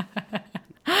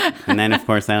 And then, of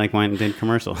course, I like went and did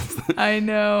commercials. I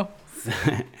know.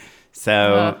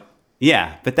 So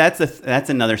yeah, but that's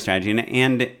another strategy.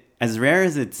 And as rare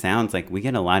as it sounds, like we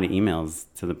get a lot of emails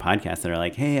to the podcast that are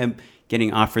like, hey, I'm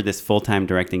getting offered this full-time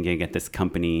directing gig at this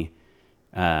company,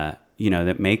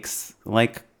 that makes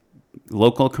like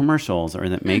local commercials, or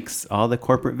that makes all the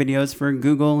corporate videos for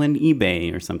Google and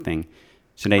eBay or something.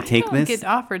 Should I take this? Get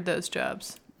offered those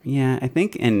jobs. Yeah, I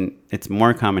think, and it's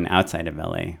more common outside of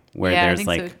LA, where there's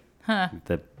like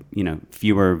the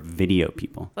fewer video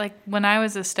people. Like when I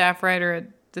was a staff writer at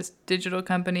this digital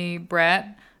company,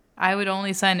 Brat, I would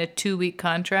only sign a 2-week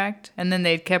contract, and then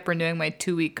they kept renewing my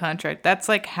 2-week contract. That's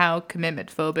like how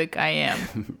commitment phobic I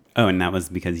am. Oh, and that was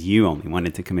because you only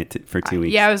wanted to commit for 2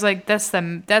 weeks. Yeah, I was like, that's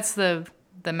the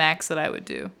max that I would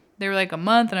do. They were like a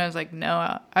month, and I was like,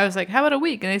 no. I was like, how about a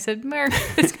week? And they said, Mark,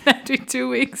 it's going to be 2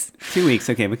 weeks. 2 weeks,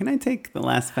 okay, but can I take the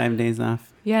last 5 days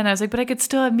off? Yeah, and I was like, but I could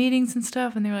still have meetings and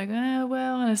stuff. And they were like,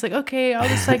 well. And I was like, okay, I'll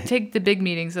just like take the big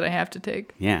meetings that I have to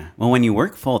take. Yeah. Well, when you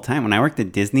work full time, when I worked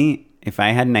at Disney, if I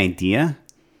had an idea,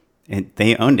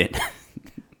 they owned it.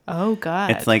 Oh, God.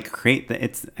 It's like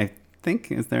I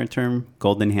think, is there a term,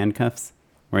 golden handcuffs?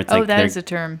 Where it's like that is a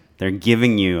term. They're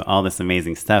giving you all this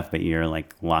amazing stuff, but you're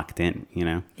like locked in,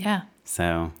 Yeah.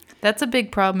 So that's a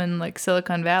big problem in like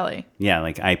Silicon Valley. Yeah,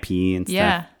 like IP and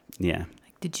stuff. Yeah. Like,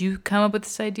 did you come up with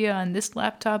this idea on this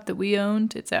laptop that we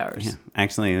owned? It's ours. Yeah.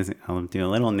 Actually, I'll do a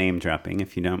little name dropping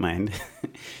if you don't mind.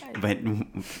 But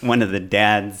one of the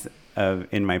dads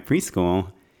in my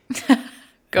preschool,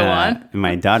 Go on. In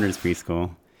my daughter's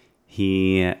preschool,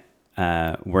 he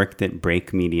worked at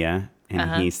Break Media,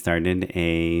 and he started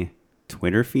a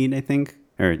Twitter feed, I think,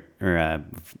 or a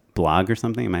blog or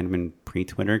something. It might have been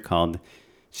pre-Twitter, called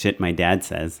Shit My Dad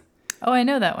Says. Oh, I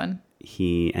know that one.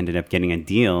 He ended up getting a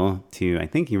deal to, I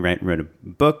think he wrote a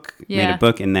book, made a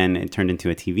book, and then it turned into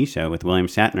a TV show with William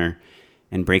Shatner.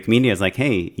 And Break Media is like,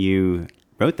 hey, you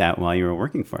wrote that while you were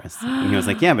working for us. And he was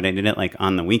like, yeah, but I did it like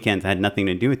on the weekends. I had nothing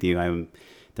to do with you.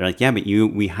 They're like, yeah, but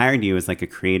we hired you as like a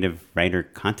creative writer,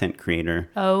 content creator.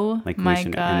 Oh, like my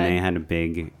God. And they had a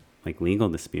big like legal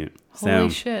dispute. Holy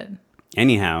shit.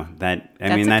 Anyhow, that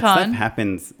stuff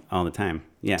happens all the time.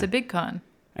 Yeah. It's a big con.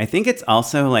 I think it's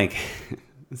also like,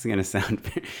 this is going to sound,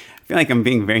 I feel like I'm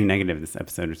being very negative this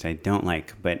episode, which I don't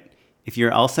like, but if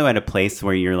you're also at a place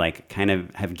where you're like kind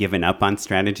of have given up on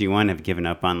Strategy One, have given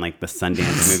up on like the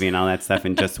Sundance movie and all that stuff,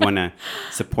 and just want to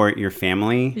support your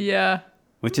family. Yeah.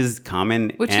 Which is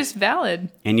common. Which is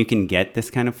valid. And you can get this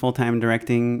kind of full-time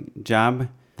directing job,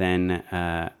 then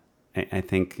I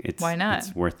think why not?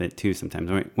 It's worth it too sometimes.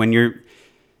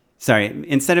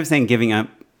 Instead of saying giving up,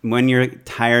 when you're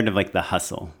tired of like the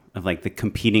hustle, of like the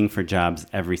competing for jobs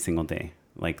every single day,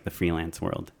 like the freelance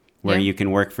world, where you can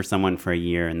work for someone for a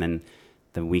year and then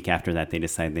the week after that they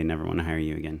decide they never want to hire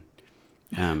you again.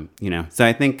 So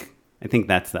I think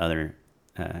that's the other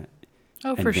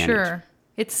for sure.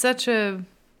 It's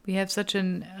we have such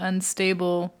an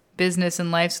unstable business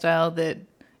and lifestyle that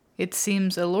it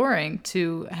seems alluring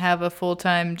to have a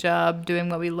full-time job doing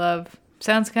what we love.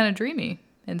 Sounds kind of dreamy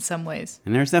in some ways.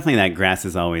 And there's definitely that grass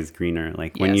is always greener.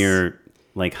 Like when you're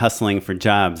like hustling for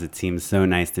jobs, it seems so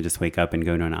nice to just wake up and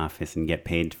go to an office and get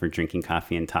paid for drinking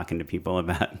coffee and talking to people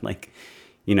about like,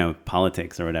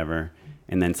 politics or whatever.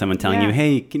 And then someone telling you,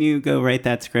 hey, can you go write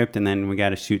that script? And then we got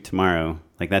to shoot tomorrow.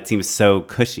 Like that seems so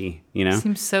cushy,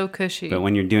 Seems so cushy. But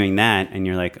when you're doing that and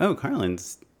you're like, oh,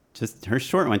 Carlin's just, her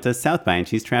short went to South by and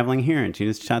she's traveling here and she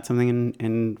just shot something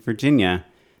in Virginia,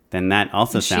 then that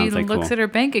also sounds like cool. She looks at her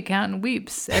bank account and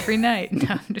weeps every night.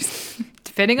 No, just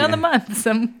depending on the month.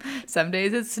 Some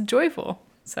days it's joyful.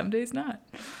 Some days not.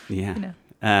 Yeah. You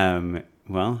know.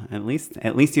 Well, at least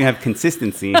you have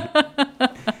consistency.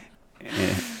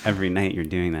 Every night you're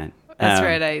doing that. That's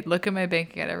right. I look at my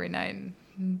bank account every night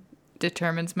and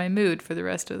determines my mood for the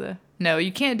rest of the... No,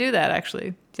 you can't do that,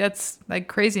 actually. That's like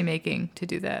crazy making to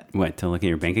do that. What, to look at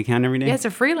your bank account every day? Yeah, as a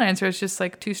freelancer, it's just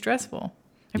like too stressful.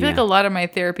 I feel Yeah. like a lot of my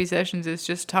therapy sessions is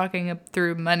just talking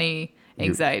through money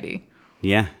anxiety.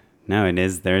 Yeah. No, it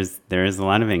is. There is a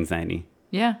lot of anxiety.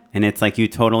 Yeah. And it's like you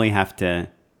totally have to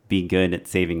be good at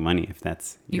saving money if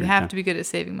that's You your have job. to be good at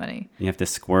saving money. You have to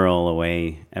squirrel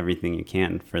away everything you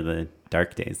can for the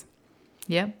dark days.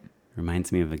 Yep.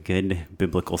 Reminds me of a good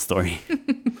biblical story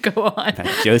Go on.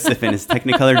 about Joseph and his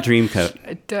Technicolor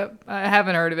Dreamcoat. I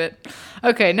haven't heard of it.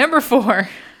 Okay, number 4.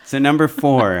 So number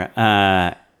 4,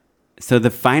 so the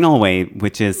final way,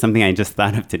 which is something I just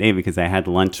thought of today because I had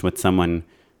lunch with someone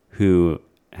who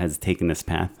has taken this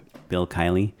path, Bill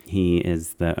Kiley. He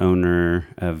is the owner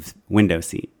of Window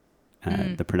Seat,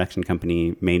 the production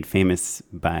company made famous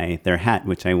by their hat,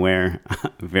 which I wear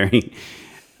very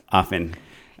often.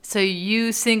 So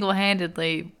you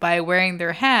single-handedly, by wearing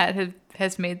their hat,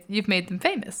 you've made them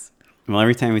famous. Well,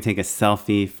 every time we take a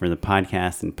selfie for the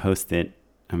podcast and post it,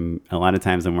 a lot of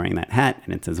times I'm wearing that hat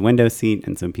and it says Window Seat,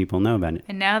 and so people know about it.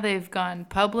 And now they've gone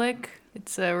public.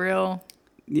 It's a real...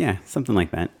 Yeah, something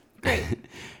like that. Great.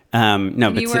 No,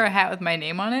 Can but you wear a hat with my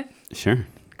name on it? Sure.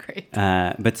 Great.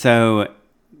 But so,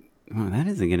 well, that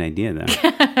is a good idea,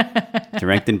 though.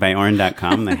 Directed by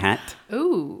Oren.com, the hat.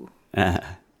 Ooh.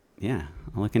 Yeah,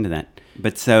 I'll look into that.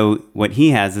 But so what he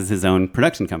has is his own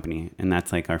production company, and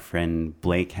that's like our friend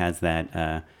Blake has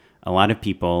that. A lot of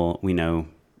people we know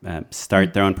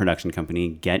start their own production company,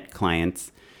 get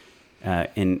clients,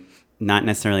 and not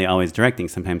necessarily always directing.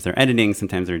 Sometimes they're editing,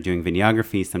 sometimes they're doing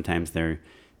videography, sometimes they're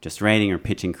just writing or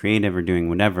pitching creative or doing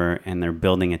whatever, and they're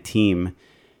building a team,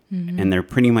 and they're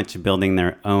pretty much building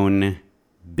their own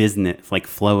business, like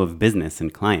flow of business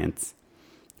and clients.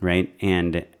 Right.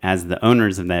 And as the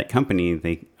owners of that company,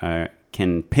 they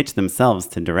can pitch themselves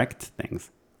to direct things,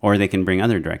 or they can bring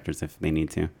other directors if they need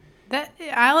to.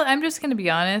 I'm just going to be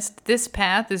honest. This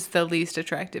path is the least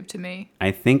attractive to me.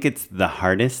 I think it's the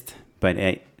hardest, but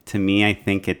to me, I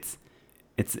think it's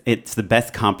the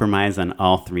best compromise on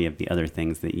all 3 of the other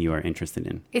things that you are interested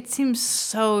in. It seems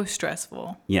so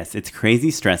stressful. Yes, it's crazy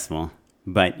stressful,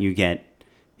 but you get...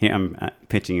 Here, I'm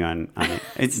pitching you on it.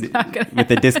 It's with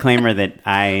the disclaimer that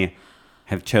I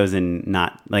have chosen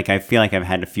not, like, I feel like I've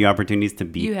had a few opportunities to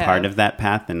be part of that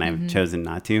path, and I've chosen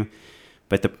not to.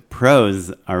 But the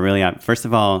pros are really, first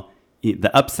of all, the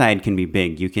upside can be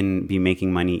big. You can be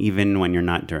making money even when you're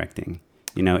not directing.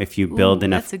 You know, if you build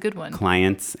enough that's a good one.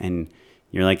 clients and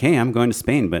you're like, hey, I'm going to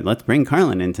Spain, but let's bring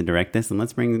Carlin in to direct this, and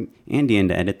let's bring Andy in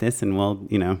to edit this, and we'll,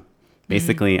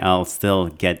 basically I'll still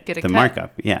get the cut.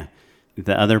 markup. Yeah.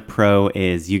 The other pro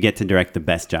is you get to direct the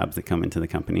best jobs that come into the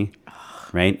company,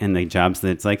 right? And the jobs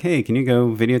that's like, hey, can you go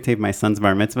videotape my son's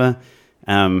bar mitzvah?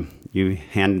 You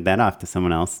hand that off to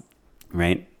someone else,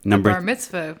 right? Bar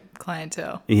mitzvah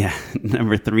clientele. Yeah.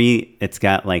 Number 3, it's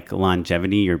got like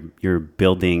longevity. You're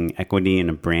building equity in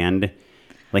a brand.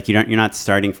 Like you're not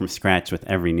starting from scratch with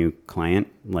every new client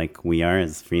like we are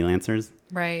as freelancers.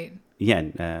 Right.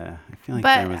 Yeah. I feel like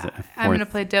there was a fourth. I'm going to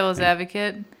play devil's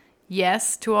advocate.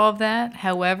 Yes to all of that.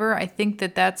 However, I think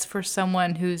that that's for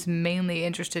someone who's mainly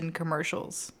interested in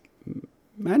commercials.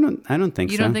 I don't think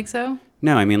so. You don't think so?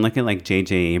 No, I mean, look at like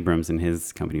J.J. Abrams and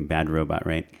his company, Bad Robot,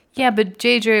 right? Yeah, but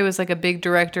J.J. was like a big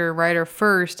director, writer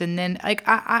first, and then like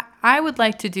I would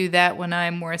like to do that when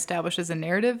I'm more established as a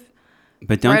narrative.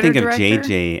 But don't think of director.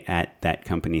 J.J. at that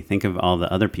company. Think of all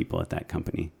the other people at that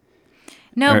company.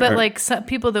 No, but like some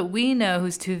people that we know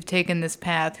who've taken this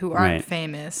path who aren't Right.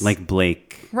 famous. Like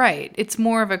Blake. Right. It's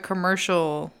more of a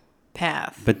commercial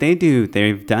path. But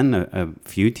they've done a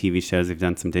few TV shows. They've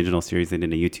done some digital series. They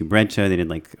did a YouTube Red show. They did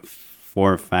like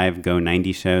 4 or 5 Go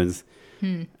 90 shows.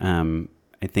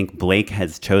 I think Blake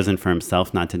has chosen for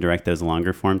himself not to direct those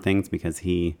longer form things because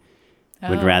he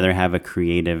would rather have a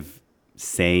creative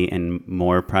say in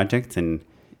more projects, and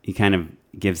he kind of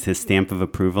gives his stamp of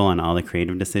approval on all the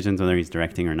creative decisions, whether he's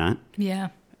directing or not. Yeah.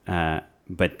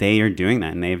 But they are doing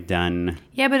that, and they've done...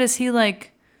 Yeah, but is he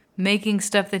like making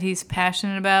stuff that he's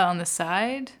passionate about on the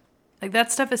side? Like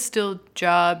that stuff is still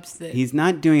jobs that... He's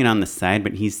not doing it on the side,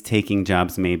 but he's taking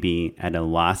jobs maybe at a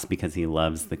loss because he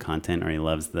loves the content, or he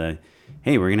loves the,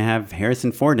 hey, we're going to have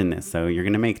Harrison Ford in this, so you're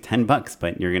going to make $10,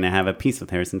 but you're going to have a piece with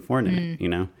Harrison Ford in it, you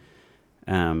know?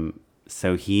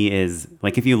 So he is...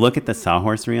 Like, if you look at the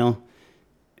Sawhorse reel,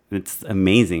 it's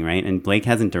amazing, right? And Blake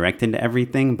hasn't directed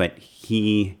everything, but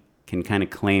he can kind of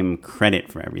claim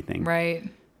credit for everything. Right.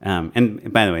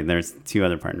 And by the way, there's 2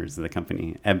 other partners of the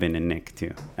company, Eben and Nick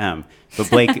too.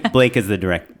 But Blake is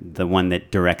the one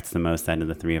that directs the most out of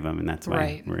the 3 of them, and that's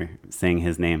why we're saying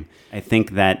his name. I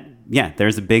think that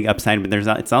there's a big upside, but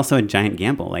it's also a giant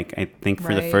gamble. Like I think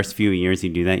for the first few years you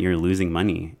do that, you're losing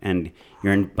money, and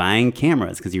you're buying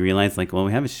cameras because you realize like, well,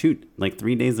 we have a shoot like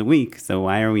 3 days a week, so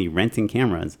why are we renting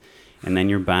cameras? And then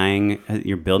you're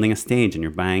building a stage, and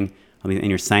you're buying, and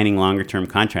you're signing longer term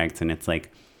contracts, and it's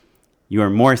like, you are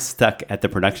more stuck at the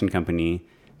production company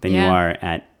than you are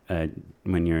at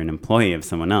when you're an employee of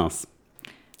someone else.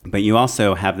 But you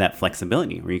also have that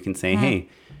flexibility where you can say, hey,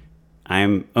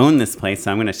 I own this place,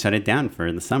 so I'm going to shut it down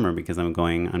for the summer because I'm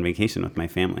going on vacation with my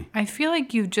family. I feel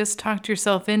like you've just talked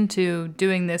yourself into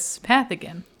doing this path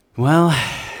again. Well,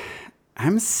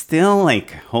 I'm still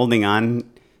like holding on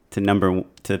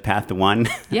to path 1.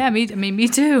 Yeah, me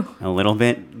too. A little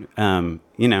bit,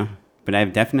 but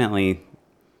I've definitely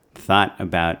thought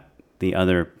about the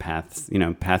other paths,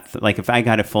 like if I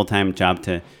got a full-time job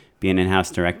to be an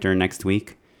in-house director next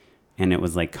week and it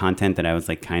was like content that I was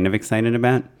like kind of excited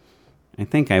about, I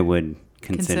think I would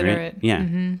consider it. Yeah.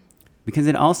 Mm-hmm. Because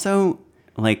it also,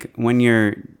 like when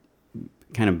you're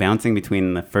kind of bouncing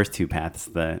between the first 2 paths,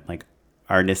 the like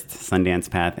artist Sundance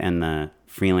path and the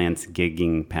freelance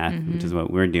gigging path, which is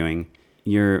what we're doing,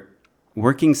 you're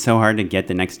working so hard to get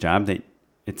the next job that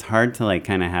it's hard to like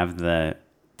kind of have to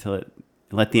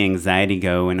let the anxiety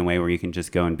go in a way where you can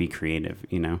just go and be creative,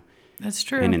 That's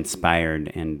true. And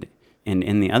inspired. And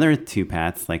in the other 2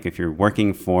 paths, like if you're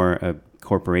working for a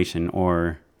corporation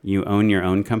or you own your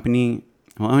own company,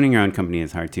 well, owning your own company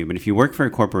is hard too. But if you work for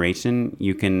a corporation,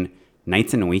 you can,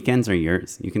 nights and weekends are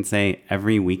yours. You can say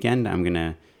every weekend I'm going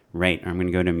to write, or I'm going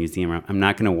to go to a museum. I'm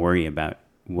not going to worry about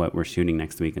what we're shooting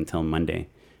next week until Monday.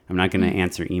 I'm not going to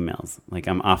answer emails. Like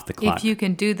I'm off the clock. If you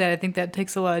can do that, I think that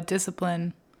takes a lot of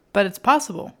discipline. But it's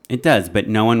possible. It does, but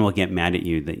no one will get mad at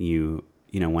you that you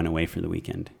went away for the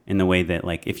weekend. In the way that,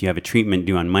 like, if you have a treatment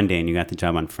due on Monday and you got the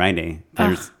job on Friday,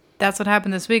 that's what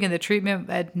happened this week. And the treatment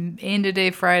at end of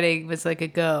day Friday was like a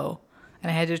go,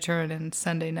 and I had to turn it in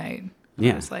Sunday night.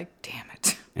 I was like, damn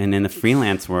it. And in the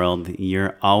freelance world,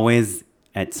 you're always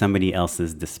at somebody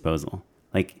else's disposal.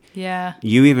 Like,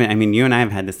 you and I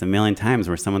have had this a million times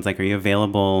where someone's like, "Are you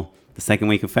available the second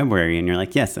week of February?" And you're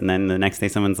like, "Yes." And then the next day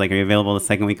someone's like, "Are you available the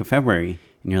second week of February?"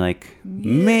 And you're like,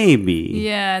 "Maybe."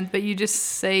 Yeah, but you just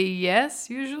say yes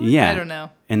usually? Yeah. I don't know.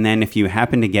 And then if you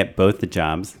happen to get both the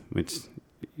jobs, which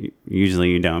usually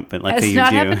you don't, but let's say you do.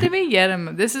 It's not happened to me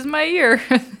yet. This is my year.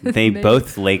 They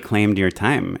both lay claim to your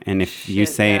time. And if you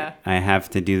say, I have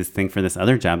to do this thing for this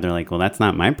other job, they're like, well, that's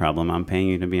not my problem. I'm paying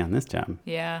you to be on this job.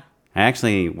 Yeah. I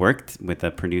actually worked with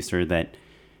a producer that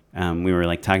we were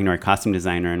like talking to our costume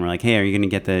designer and we're like, hey, are you going to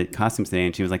get the costumes today?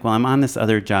 And she was like, well, I'm on this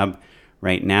other job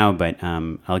right now, but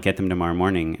I'll get them tomorrow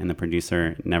morning. And the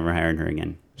producer never hired her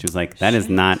again. She was like, that is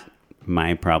not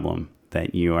my problem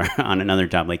that you are on another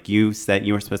job. Like you said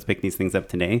you were supposed to pick these things up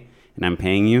today and I'm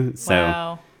paying you.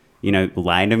 So,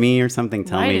 lie to me or something.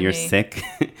 Tell me you're sick,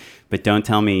 but don't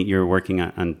tell me you're working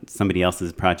on somebody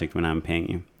else's project when I'm paying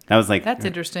you. That was like, that's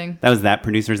interesting. That was that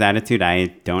producer's attitude. I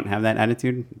don't have that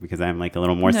attitude because I'm like a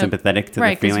little more sympathetic to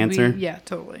the freelancer. Yeah,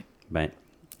 totally. But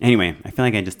anyway, I feel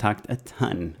like I just talked a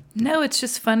ton. No, it's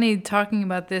just funny talking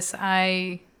about this.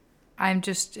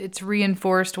 It's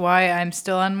reinforced why I'm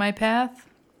still on my path.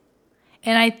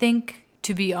 And I think,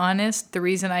 to be honest, the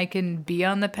reason I can be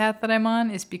on the path that I'm on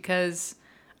is because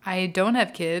I don't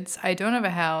have kids. I don't have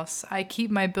a house. I keep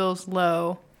my bills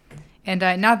low. And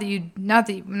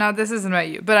this isn't about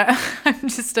you, but I'm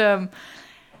just,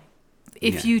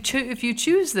 if you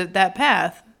choose that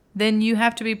path, then you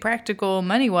have to be practical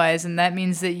money-wise. And that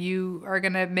means that you are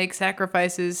going to make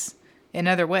sacrifices in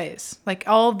other ways. Like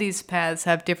all of these paths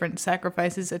have different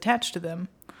sacrifices attached to them.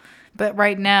 But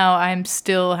right now I'm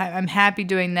happy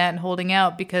doing that and holding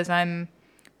out because I'm,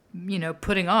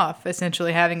 putting off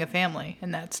essentially having a family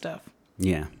and that stuff.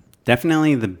 Yeah.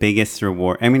 Definitely the biggest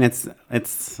reward. I mean, it's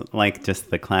like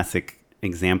just the classic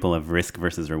example of risk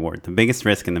versus reward. The biggest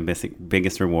risk and the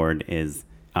biggest reward is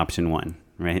option one,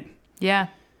 right? Yeah.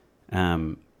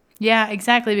 Yeah,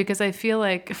 exactly. Because I feel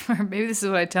like, or maybe this is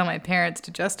what I tell my parents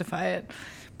to justify it,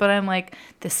 but I'm like,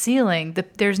 the ceiling,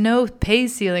 there's no pay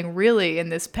ceiling really in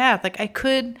this path. Like I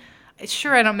don't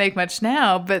make much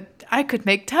now, but I could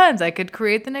make tons. I could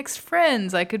create the next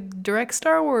Friends. I could direct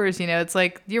Star Wars. It's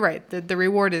like, you're right. The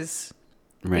reward is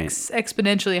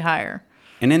exponentially higher.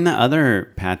 And in the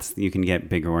other paths, you can get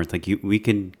big rewards. Like we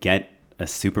could get a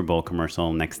Super Bowl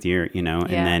commercial next year, and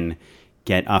then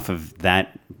get off of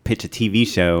that, pitch a TV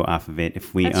show off of it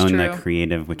if we own the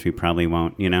creative, which we probably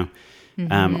won't,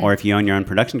 Mm-hmm. Or if you own your own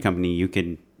production company, you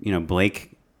could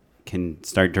Blake can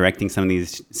start directing some of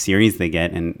these series they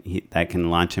get, and that can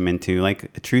launch him into like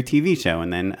a true TV show,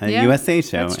 and then a USA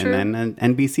show, and then an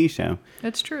NBC show.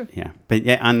 That's true. Yeah, but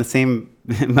yeah, on the same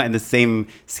by the same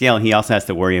scale, he also has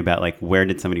to worry about like where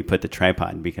did somebody put the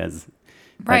tripod, because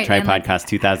that tripod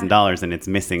costs $2,000 and it's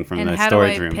missing from the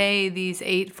storage room. And how do I pay these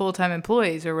 8 full-time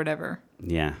employees or whatever?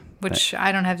 Yeah, which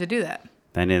I don't have to do that.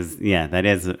 That is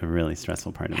a really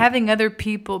stressful part of having other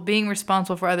people, being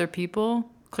responsible for other people.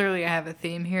 Clearly, I have a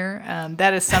theme here.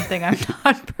 That is something I'm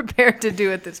not prepared to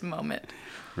do at this moment.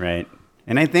 Right.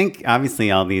 And I think,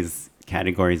 obviously, all these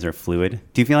categories are fluid.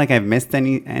 Do you feel like I've missed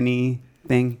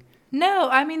anything? No.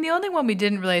 I mean, the only one we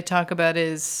didn't really talk about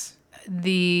is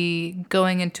the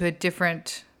going into a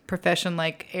different profession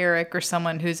like Eric, or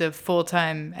someone who's a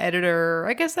full-time editor.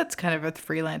 I guess that's kind of a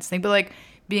freelance thing. But, like,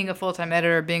 being a full-time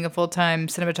editor, being a full-time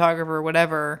cinematographer,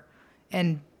 whatever,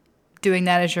 and doing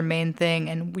that as your main thing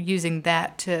and using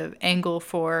that to angle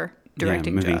for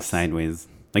directing moving jobs. Sideways.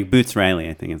 Like Boots Riley,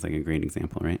 I think is like a great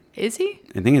example, right? Is he?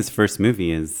 I think his first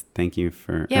movie is Thank You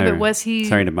for... Yeah, but was he...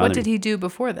 Sorry to bother. What did he do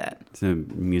before that? He's a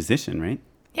musician, right?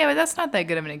 Yeah, but that's not that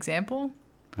good of an example.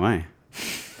 Why?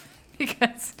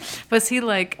 Because was he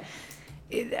like...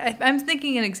 I'm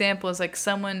thinking an example is like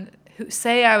someone who...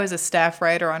 Say I was a staff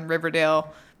writer on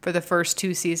Riverdale for the first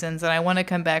 2 seasons and I want to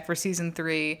come back for season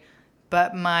 3...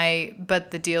 But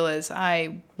the deal is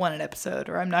I want an episode,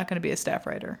 or I'm not going to be a staff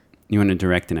writer. You want to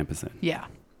direct an episode? Yeah.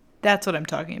 That's what I'm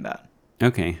talking about.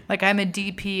 Okay. Like I'm a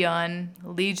DP on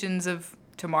Legions of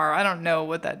Tomorrow. I don't know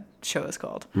what that show is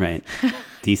called. Right.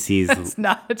 DC's... That's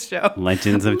not a show.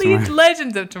 Legends of Tomorrow.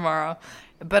 Legends of Tomorrow.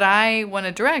 But I want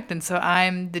to direct, and so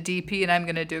I'm the DP, and I'm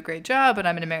going to do a great job, and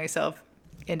I'm going to make myself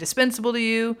indispensable to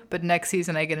you, but next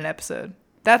season I get an episode.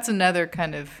 That's another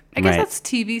kind of, I guess that's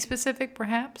TV specific,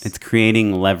 perhaps. It's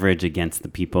creating leverage against the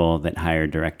people that hire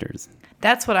directors.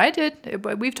 That's what I did.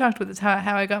 We've talked with this,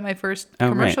 how I got my first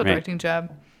commercial directing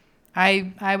job.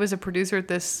 I was a producer at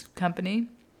this company,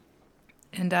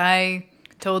 and I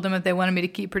told them if they wanted me to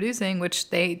keep producing,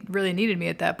 which they really needed me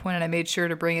at that point, and I made sure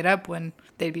to bring it up when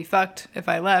they'd be fucked if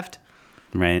I left.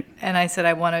 Right. And I said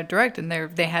I want to direct, and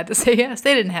they had to say yes.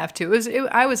 They didn't have to.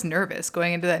 I was nervous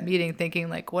going into that meeting, thinking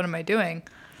like, what am I doing?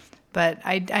 But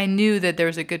I knew that there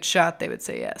was a good shot they would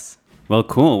say yes. Well,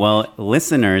 cool. Well,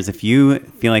 listeners, if you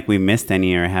feel like we missed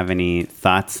any or have any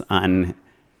thoughts on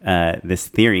this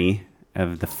theory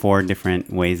of the 4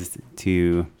 different ways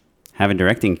to have a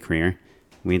directing career,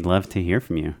 we'd love to hear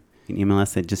from you. You can email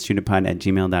us at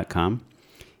justshootapod@gmail.com.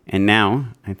 And now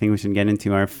I think we should get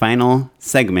into our final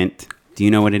segment. Do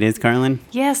you know what it is, Carlin?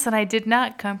 Yes, and I did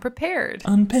not come prepared.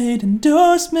 Unpaid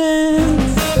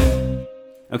endorsements.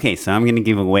 Okay, so I'm going to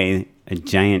give away a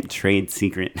giant trade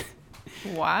secret.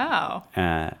 Wow.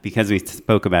 Because we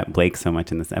spoke about Blake so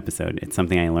much in this episode, it's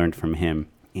something I learned from him.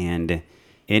 And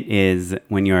it is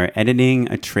when you're editing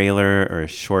a trailer or a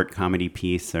short comedy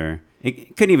piece, or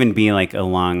it could even be like a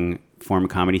long form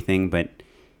comedy thing, but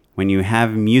when you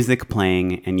have music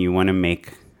playing and you want to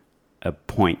make a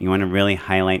point, you want to really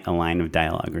highlight a line of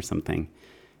dialogue or something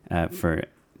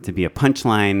to be a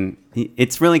punchline.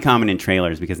 It's really common in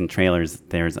trailers, because in trailers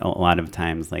there's a lot of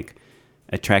times like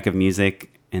a track of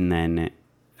music and then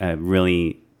a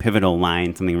really pivotal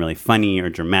line, something really funny or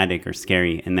dramatic or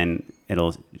scary, and then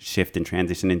it'll shift and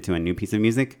transition into a new piece of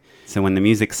music. So when the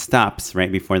music stops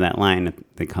right before that line,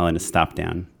 they call it a stop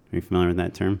down. Are you familiar with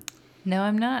that term? No,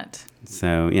 I'm not.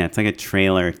 So yeah, it's like a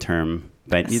trailer term.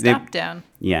 But stop down.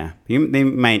 Yeah. They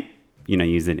might,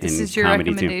 use it in comedy too. This is your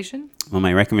recommendation? Well,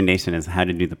 my recommendation is how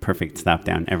to do the perfect stop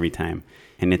down every time.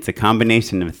 And it's a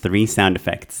combination of 3 sound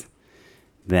effects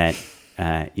that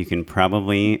you can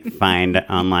probably find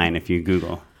online if you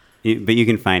Google. But you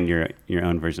can find your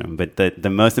own version of them. But the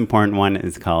most important one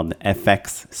is called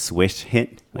FX Swish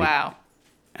Hit. Wow.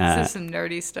 This is some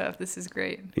nerdy stuff. This is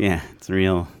great. Yeah, it's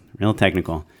real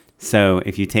technical. So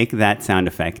if you take that sound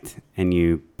effect and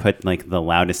you put like the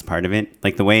loudest part of it,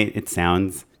 like the way it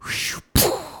sounds,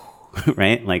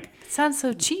 right? Like it sounds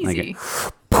so cheesy.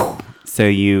 So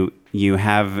you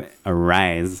have a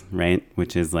rise, right?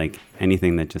 Which is like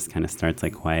anything that just kind of starts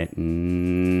like quiet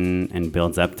and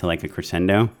builds up to like a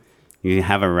crescendo. You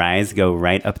have a rise go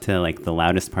right up to like the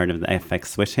loudest part of the FX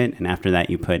Swish Hit, and after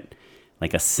that you put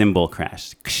like a cymbal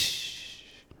crash,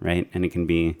 right? And it can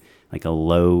be like a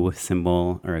low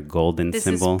cymbal or a golden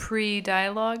cymbal. This is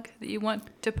pre-dialogue that you want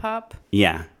to pop?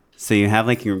 Yeah. So you have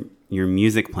like your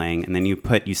music playing, and then you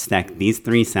stack these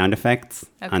 3 sound effects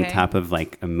on top of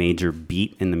like a major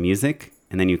beat in the music,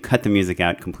 and then you cut the music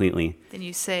out completely. Then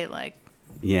you say like,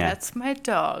 yeah, that's my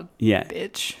dog, yeah,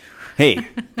 bitch. Hey,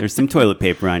 there's some toilet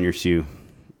paper on your shoe.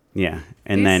 Yeah.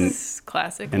 This is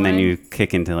classic. And then line. you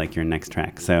kick into like your next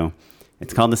track. So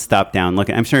it's called the Stop Down. Look,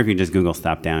 I'm sure if you just Google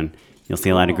Stop Down, you'll see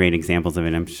a lot of Cool. great examples of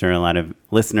it. I'm sure a lot of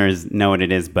listeners know what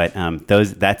it is, but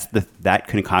that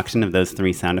concoction of those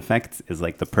three sound effects is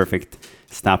like the perfect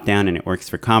stop down, and it works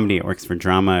for comedy, it works for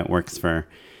drama, it works for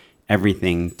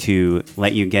everything to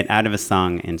let you get out of a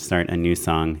song and start a new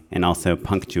song, and also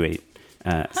punctuate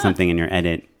something in your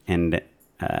edit. And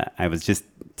I was just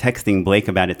texting Blake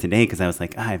about it today because I was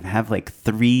like, I have like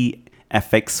 3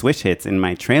 FX switch hits in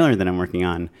my trailer that I'm working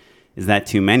on. Is that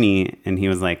too many? And he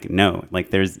was like, no,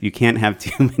 like you can't have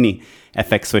too many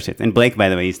FX switch hits. And Blake, by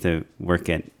the way, used to work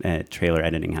at a trailer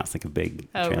editing house, like a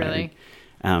big trailer really? editing.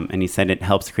 And he said it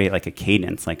helps create like a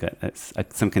cadence, like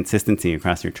some consistency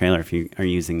across your trailer if you are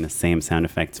using the same sound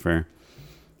effects for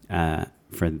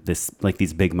this, like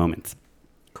these big moments.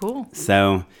 Cool.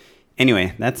 So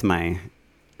anyway, that's my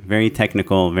very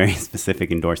technical, very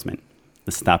specific endorsement,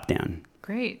 the Stop Down.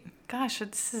 Great. Gosh,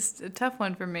 this is a tough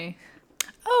one for me.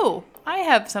 Oh, I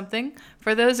have something.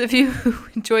 For those of you who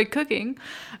enjoy cooking,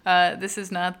 this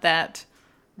is not that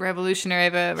revolutionary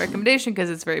of a recommendation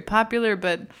because it's very popular,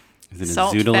 but Is it a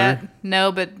salt, Zoodler? fat,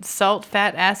 no, but salt,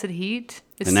 fat, acid, heat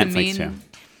is The Netflix show.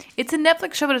 It's a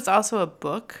Netflix show, but it's also a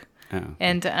book. Oh.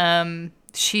 And her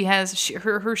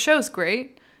show's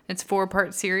great. It's a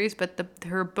 4-part series, but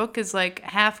her book is like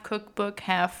half cookbook,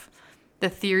 half the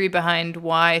theory behind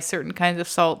why certain kinds of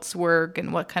salts work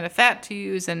and what kind of fat to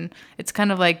use. And it's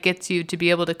kind of like gets you to be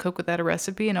able to cook without a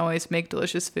recipe and always make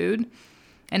delicious food.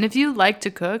 And if you like to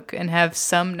cook and have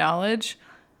some knowledge,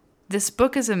 this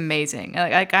book is amazing.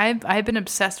 Like I've been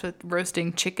obsessed with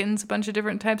roasting chickens a bunch of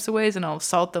different types of ways, and I'll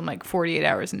salt them like 48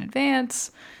 hours in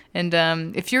advance. And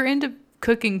if you're into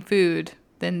cooking food,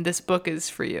 then this book is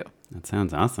for you. That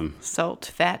sounds awesome. Salt,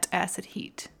 fat, acid,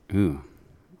 heat. Ooh,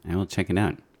 I will check it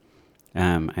out.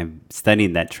 I've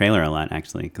studied that trailer a lot,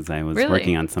 actually, because I was Really?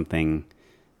 working on something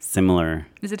similar.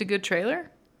 Is it a good trailer?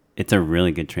 It's a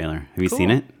really good trailer. Have you seen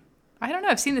Cool. it? I don't know.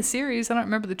 I've seen the series. I don't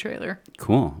remember the trailer.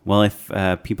 Cool. Well, if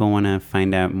people want to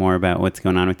find out more about what's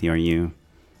going on with you, are you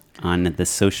on the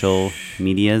social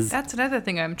medias? That's another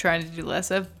thing I'm trying to do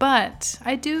less of, but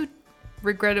I do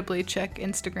regrettably check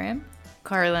Instagram.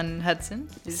 Carlin Hudson.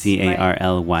 Is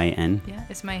CARLYN. Yeah,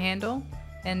 it's my handle.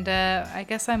 And I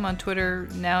guess I'm on Twitter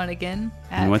now and again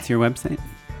at And what's your website?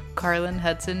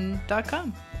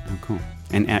 carlinhudson.com. Oh, cool.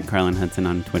 And at Carlin Hudson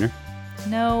on Twitter?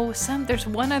 No, there's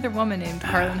one other woman named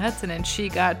Carlin Hudson, and she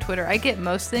got Twitter. I get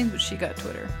most things, but she got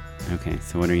Twitter. Okay,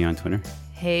 so what are you on Twitter?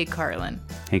 Hey, Carlin.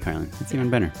 Hey, Carlin. That's even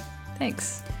better.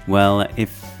 Thanks. Well,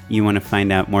 if you want to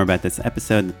find out more about this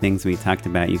episode, the things we talked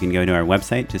about, you can go to our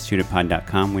website,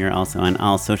 justshootitpod.com. We are also on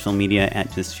all social media at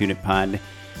justshootitpod.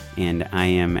 And I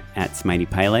am at Smitey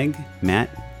Pyleg. Matt,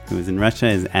 who is in Russia,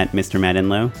 is at Mr. Matt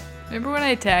Enlow. Remember when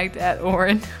I tagged at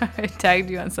Oren? I tagged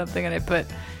you on something and I put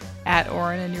at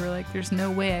Oren, and you were like, there's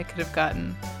no way I could have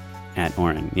gotten. At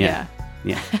Oren. Yeah.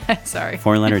 Sorry.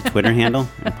 4-letter Twitter handle?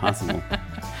 Impossible.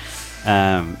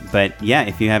 But yeah,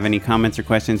 if you have any comments or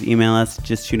questions, email us,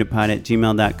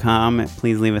 justshootitpod@gmail.com.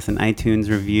 Please leave us an iTunes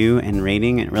review and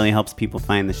rating. It really helps people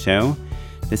find the show.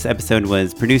 This episode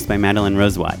was produced by Madeline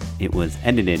Rosewatt. It was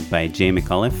edited by Jay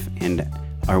McAuliffe, and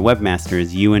our webmaster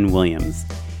is Ewan Williams.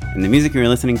 And the music you're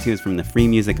listening to is from the Free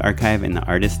Music Archive and the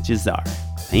artist Jazar.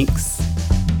 Thanks.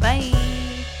 Bye.